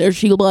is. There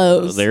she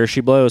blows. There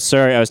she blows.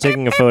 Sorry, I was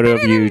taking a photo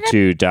of you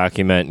to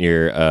document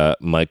your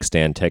mic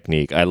stand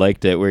technique. I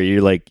liked it where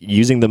you're like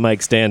using the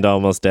mic stand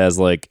almost as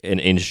like an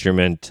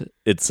instrument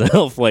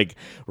itself, like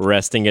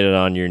resting it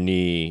on your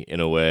knee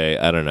in a way.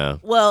 I don't know.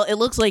 Well, it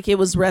looks like it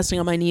was resting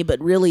on my knee,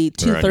 but really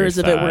 2/3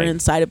 of it were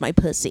inside of my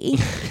pussy.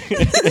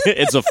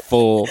 It's a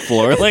full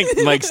floor length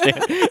mic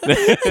stand.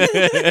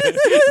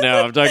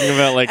 No, I'm talking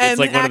about like it's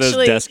like one of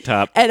those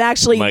desktop. And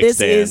actually, mic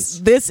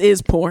this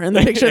is porn.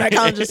 The picture that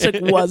Colin just took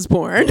was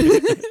porn.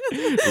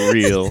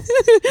 Real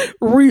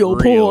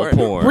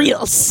porn.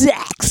 Real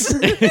sex.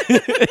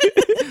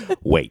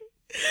 Wait.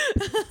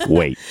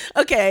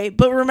 Okay,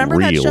 but remember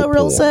that show,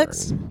 Real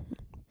Sex?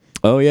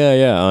 Oh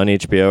yeah, on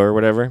HBO or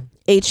whatever.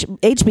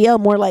 HBO,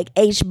 more like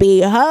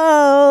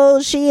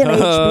HBO. She an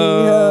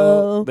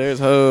HBO. There's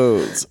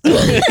hoes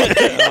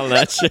on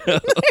that show.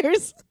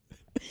 There's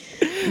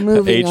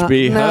moving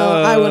HBO. on. No,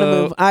 I want to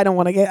move. I don't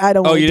want to get. I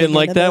don't. Oh, wanna you didn't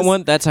like that this.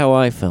 one? That's how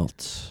I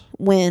felt.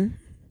 When?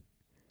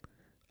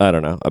 I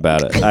don't know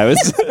about it. I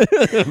was.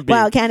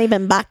 Wow, can't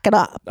even back it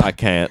up. I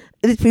can't.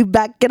 If we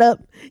back it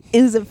up,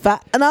 is it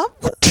fat enough?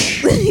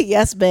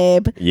 Yes,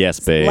 babe. Yes,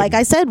 babe. Like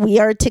I said, we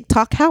are a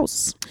TikTok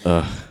house.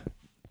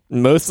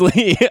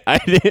 Mostly,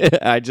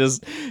 I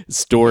just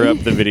store up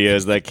the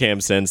videos that Cam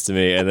sends to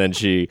me, and then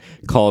she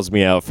calls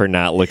me out for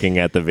not looking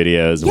at the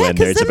videos when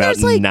there's about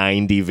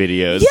 90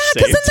 videos. Yeah,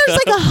 because then there's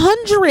like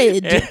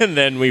 100. And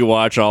then we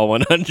watch all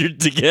 100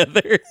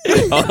 together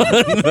on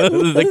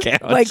the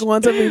couch. Like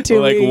once every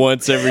 2 weeks. Like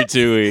once every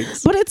 2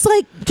 weeks. But it's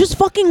like, just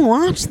fucking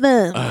watch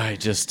them.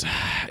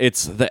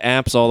 It's the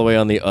app's all the way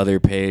on the other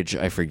page.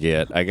 I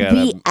forget. I got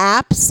the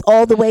apps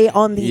all the way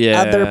on the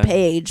other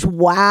page.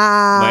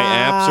 Wow. My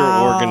apps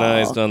are organized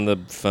on the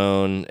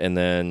phone, and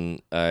then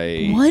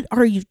What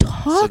are you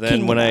talking So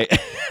then when about?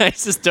 I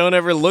just don't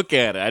ever look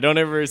at it. I don't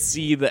ever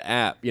see the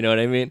app. You know what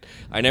I mean?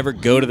 I never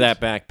go to that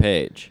back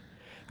page.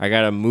 I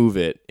gotta move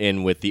it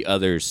in with the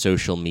other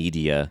social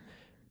media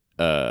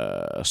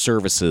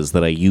services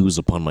that I use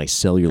upon my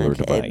cellular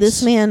device.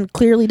 This man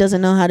clearly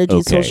doesn't know how to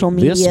do social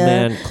media. This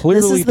man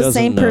clearly This is the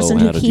same person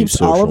who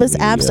keeps all of his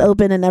apps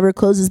open and never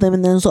closes them,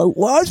 and then it's like,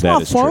 why is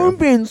my phone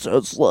being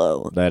so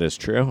slow? That is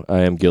true. I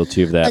am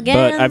guilty of that.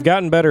 Again, but I've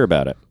gotten better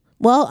about it.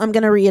 Well, I'm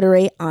going to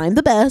reiterate, I'm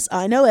the best.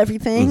 I know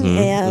everything,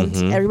 and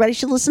everybody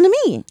should listen to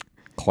me.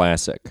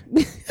 Classic.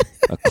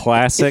 A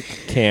classic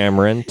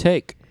Cameron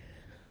take.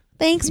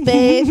 Thanks,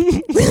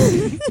 babe.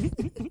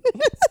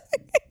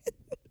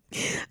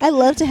 I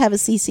love to have a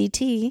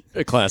CCT.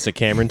 A classic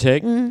Cameron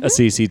take. A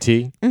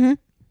CCT.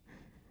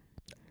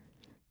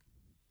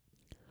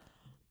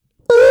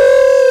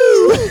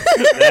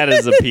 That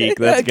is a peak.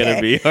 That's going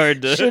to be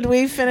hard to Should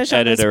we finish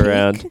edit on this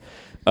around. peak?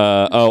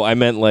 I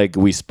meant like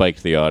we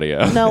spiked the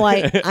audio. No,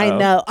 I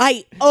know.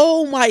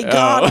 Oh my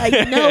God, I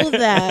know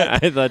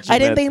that. I thought you I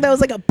didn't meant think that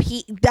was like a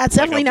peak. That's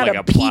definitely not a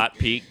a peak. plot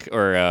peak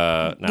or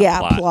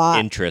not plot.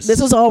 Interest.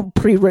 This was all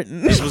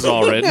pre-written. This was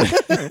all written.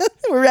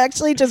 We're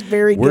actually just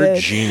very We're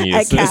good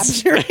geniuses at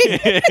capturing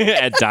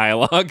at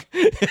dialogue.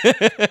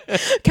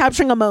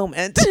 capturing a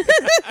moment.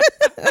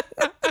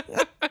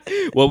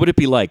 What would it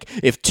be like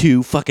if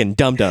two fucking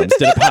dum-dums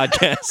did a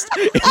podcast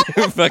in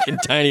their fucking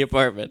tiny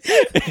apartment?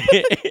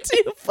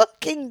 Two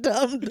fucking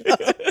dum-dums.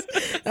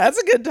 That's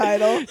a good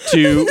title.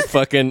 Two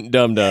fucking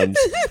dum-dums.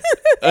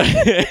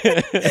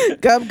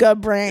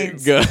 Gub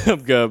brains.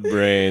 Gub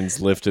brains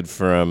lifted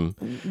from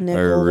Nick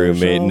our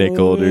roommate Nick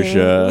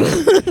Oldershaw.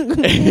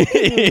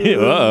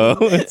 Uh-oh.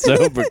 It's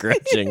so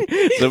begrudging.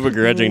 So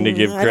begrudging to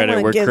give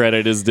credit where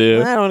credit is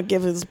due. I don't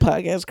give his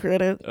podcast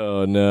credit.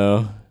 Oh,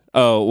 no.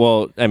 Oh,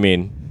 well, I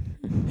mean,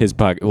 his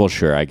podcast. Well,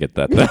 sure, I get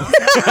that, though.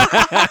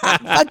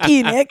 Fuck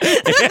you, Nick. He's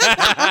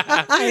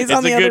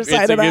on the other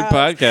side of that. It's a good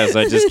podcast.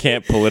 I just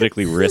can't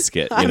politically risk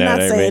it. You know not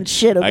what saying I mean?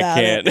 shit about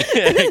it.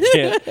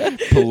 I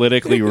can't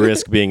politically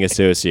risk being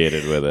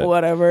associated with it.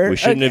 Whatever. We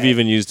shouldn't have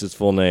even used his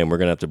full name. We're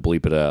going to have to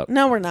bleep it out.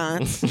 No, we're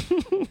not.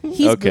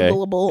 He's Okay.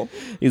 Googleable.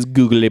 He's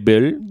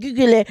Googleable.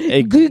 Google Hey,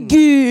 it.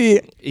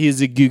 Google.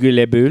 He's a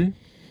Googleable.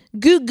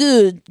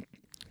 Google.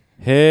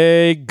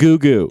 Hey, Goo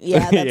Goo.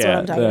 Yeah, that's what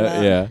I'm talking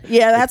about.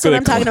 Yeah, that's what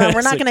I'm talking about.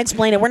 We're not going to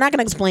explain it. We're not going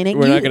to explain it.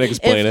 We're not gonna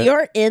explain it. If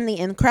you're in the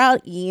in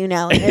crowd, you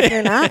know. If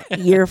you're not,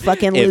 you're a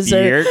fucking If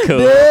loser. you're cool.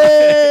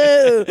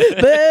 Boo!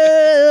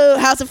 Boo!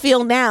 How's it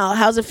feel now?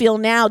 How's it feel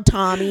now,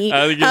 Tommy?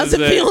 How's it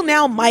feel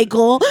now,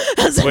 Michael?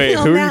 How's it Wait,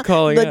 feel who are now? you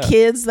calling The out?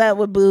 kids that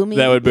would boo me.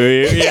 That would boo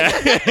you. Yeah.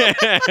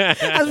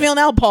 How's it feel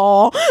now,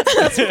 Paul?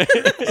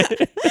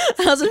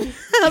 How's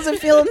it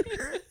feel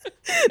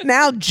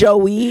now,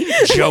 Joey?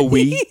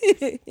 Joey.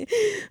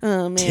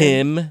 Oh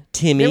man.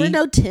 Timmy. There were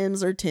no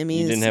Tims or Timmys.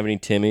 You didn't have any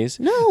Timmys?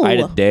 No. I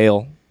had a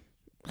Dale.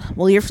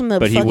 Well, you're from the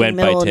But he fucking went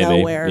by middle of Timmy.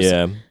 nowhere.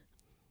 Yeah.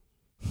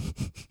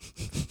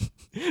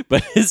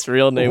 but his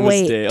real name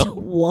was Dale.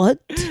 What?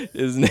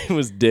 His name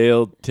was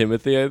Dale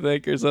Timothy, I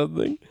think, or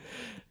something.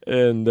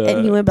 And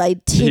he went by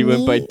Timmy. He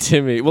went by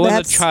Timmy. Well,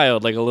 as a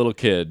child, like a little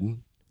kid.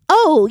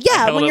 Oh yeah, I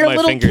held when up you're a my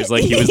little fingers kid.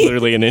 like he was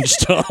literally an inch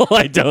tall.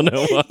 I don't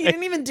know why. You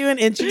didn't even do an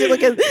inch. You did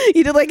like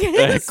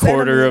A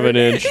quarter of an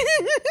inch.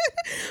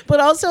 But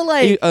also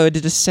like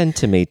did a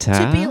centimeter.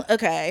 to be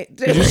okay.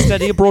 Did you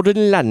study abroad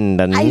in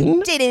London?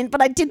 I didn't,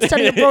 but I did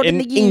study abroad in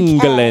the UK.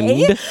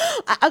 England.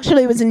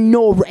 Actually, it was in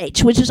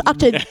Norwich, which is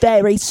actually a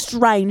very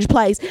strange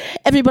place.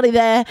 Everybody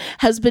there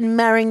has been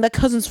marrying their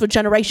cousins for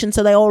generations,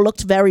 so they all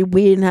looked very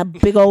weird and had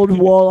big old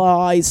wall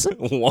eyes.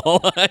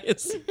 Wall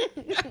eyes?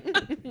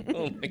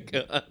 Oh my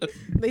god.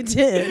 They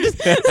did.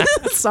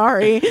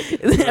 Sorry.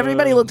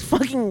 Everybody looked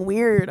fucking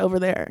weird over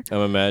there. I'm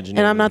imagining.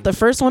 And I'm not the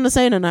first one to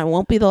say it, and I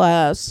won't be the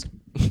last.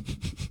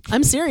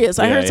 I'm serious.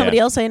 I heard somebody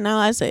else say it, now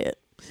I say it.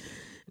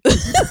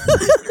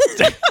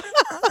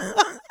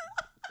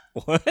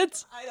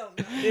 What? I don't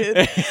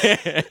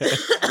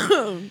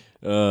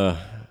know, dude.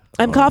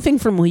 I'm coughing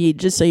from weed,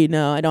 just so you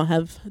know. I don't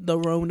have the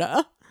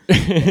Rona.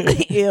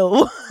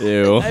 Ew.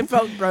 I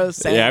felt gross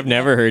saying Yeah, I've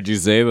never heard you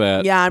say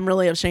that. Yeah, I'm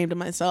really ashamed of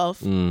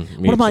myself. Me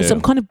What am I, too.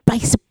 some kind of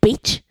basic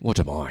bitch? What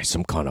am I?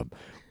 Some kind of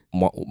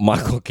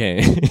Michael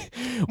Caine?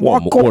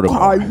 Michael what am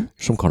I? Caine.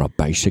 Some kind of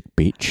basic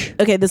bitch?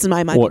 Okay, this is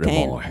my Michael What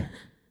Caine. am I?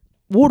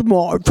 What am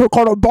I? Some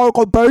kind of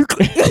basic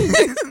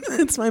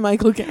It's my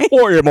Michael Caine.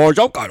 What am I?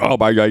 Some kind of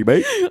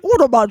baby?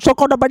 What am I? Some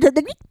kind of basic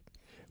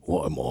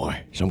What am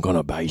I? Some kind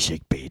of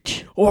basic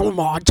bitch. What am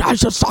I?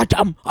 Jason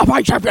Statham, a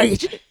basic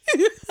bitch.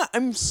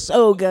 I'm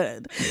so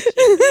good.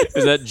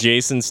 Is that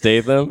Jason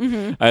Statham?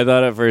 Mm-hmm. I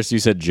thought at first you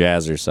said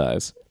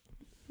Jazzercise.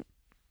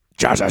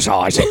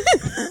 Jazzercise.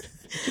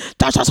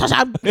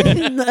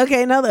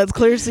 Okay, no, that's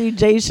clear. See,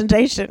 Jason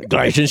Station.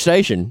 Glacier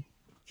Station.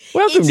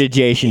 Welcome to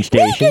Jason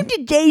Station. Welcome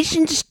to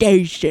Jason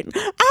Station.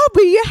 I'll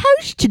be your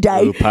host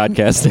today. Ooh,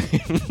 podcast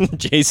name.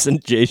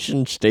 Jason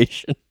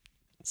Station.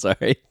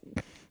 Sorry.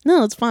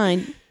 No, it's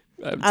fine.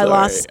 I'm I sorry.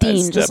 lost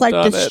steam, just stepped like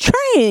on this it.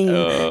 train.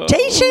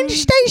 Jason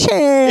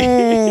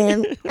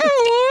Station.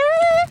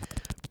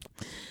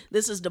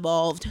 This is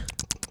devolved.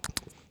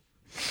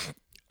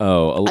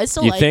 Oh, I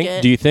still you like think?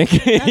 it. Do you think?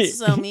 That's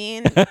so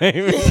mean.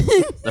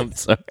 I'm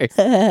sorry.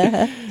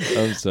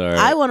 I'm sorry.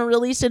 I want to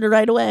release it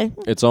right away.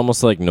 It's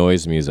almost like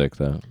noise music,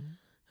 though.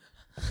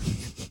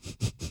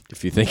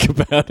 If you think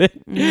about it,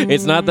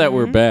 it's not that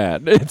we're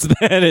bad. It's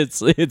that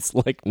it's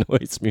like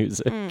noise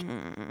music.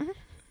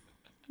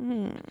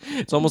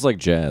 It's almost like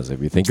jazz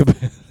if you think about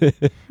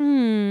it.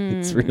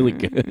 It's really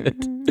good.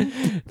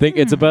 Think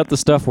it's about the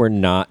stuff we're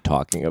not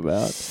talking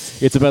about.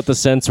 It's about the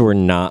sense we're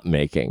not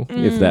making,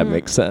 if that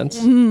makes sense.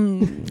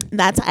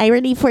 That's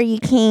irony for you,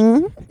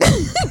 King.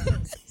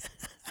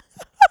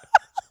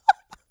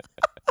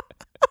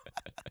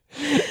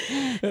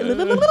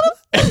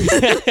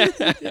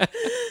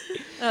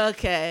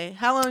 Okay.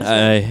 How long?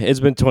 It's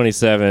been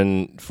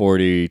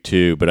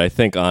 27:42, but I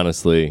think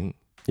honestly,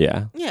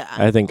 yeah. Yeah.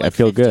 I think I like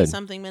feel 50 good.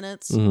 something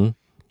minutes. Mm-hmm.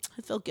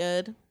 I feel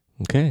good.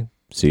 Okay.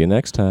 See you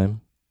next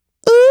time.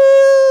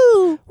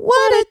 Ooh,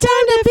 what a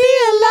time to be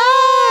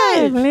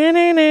alive.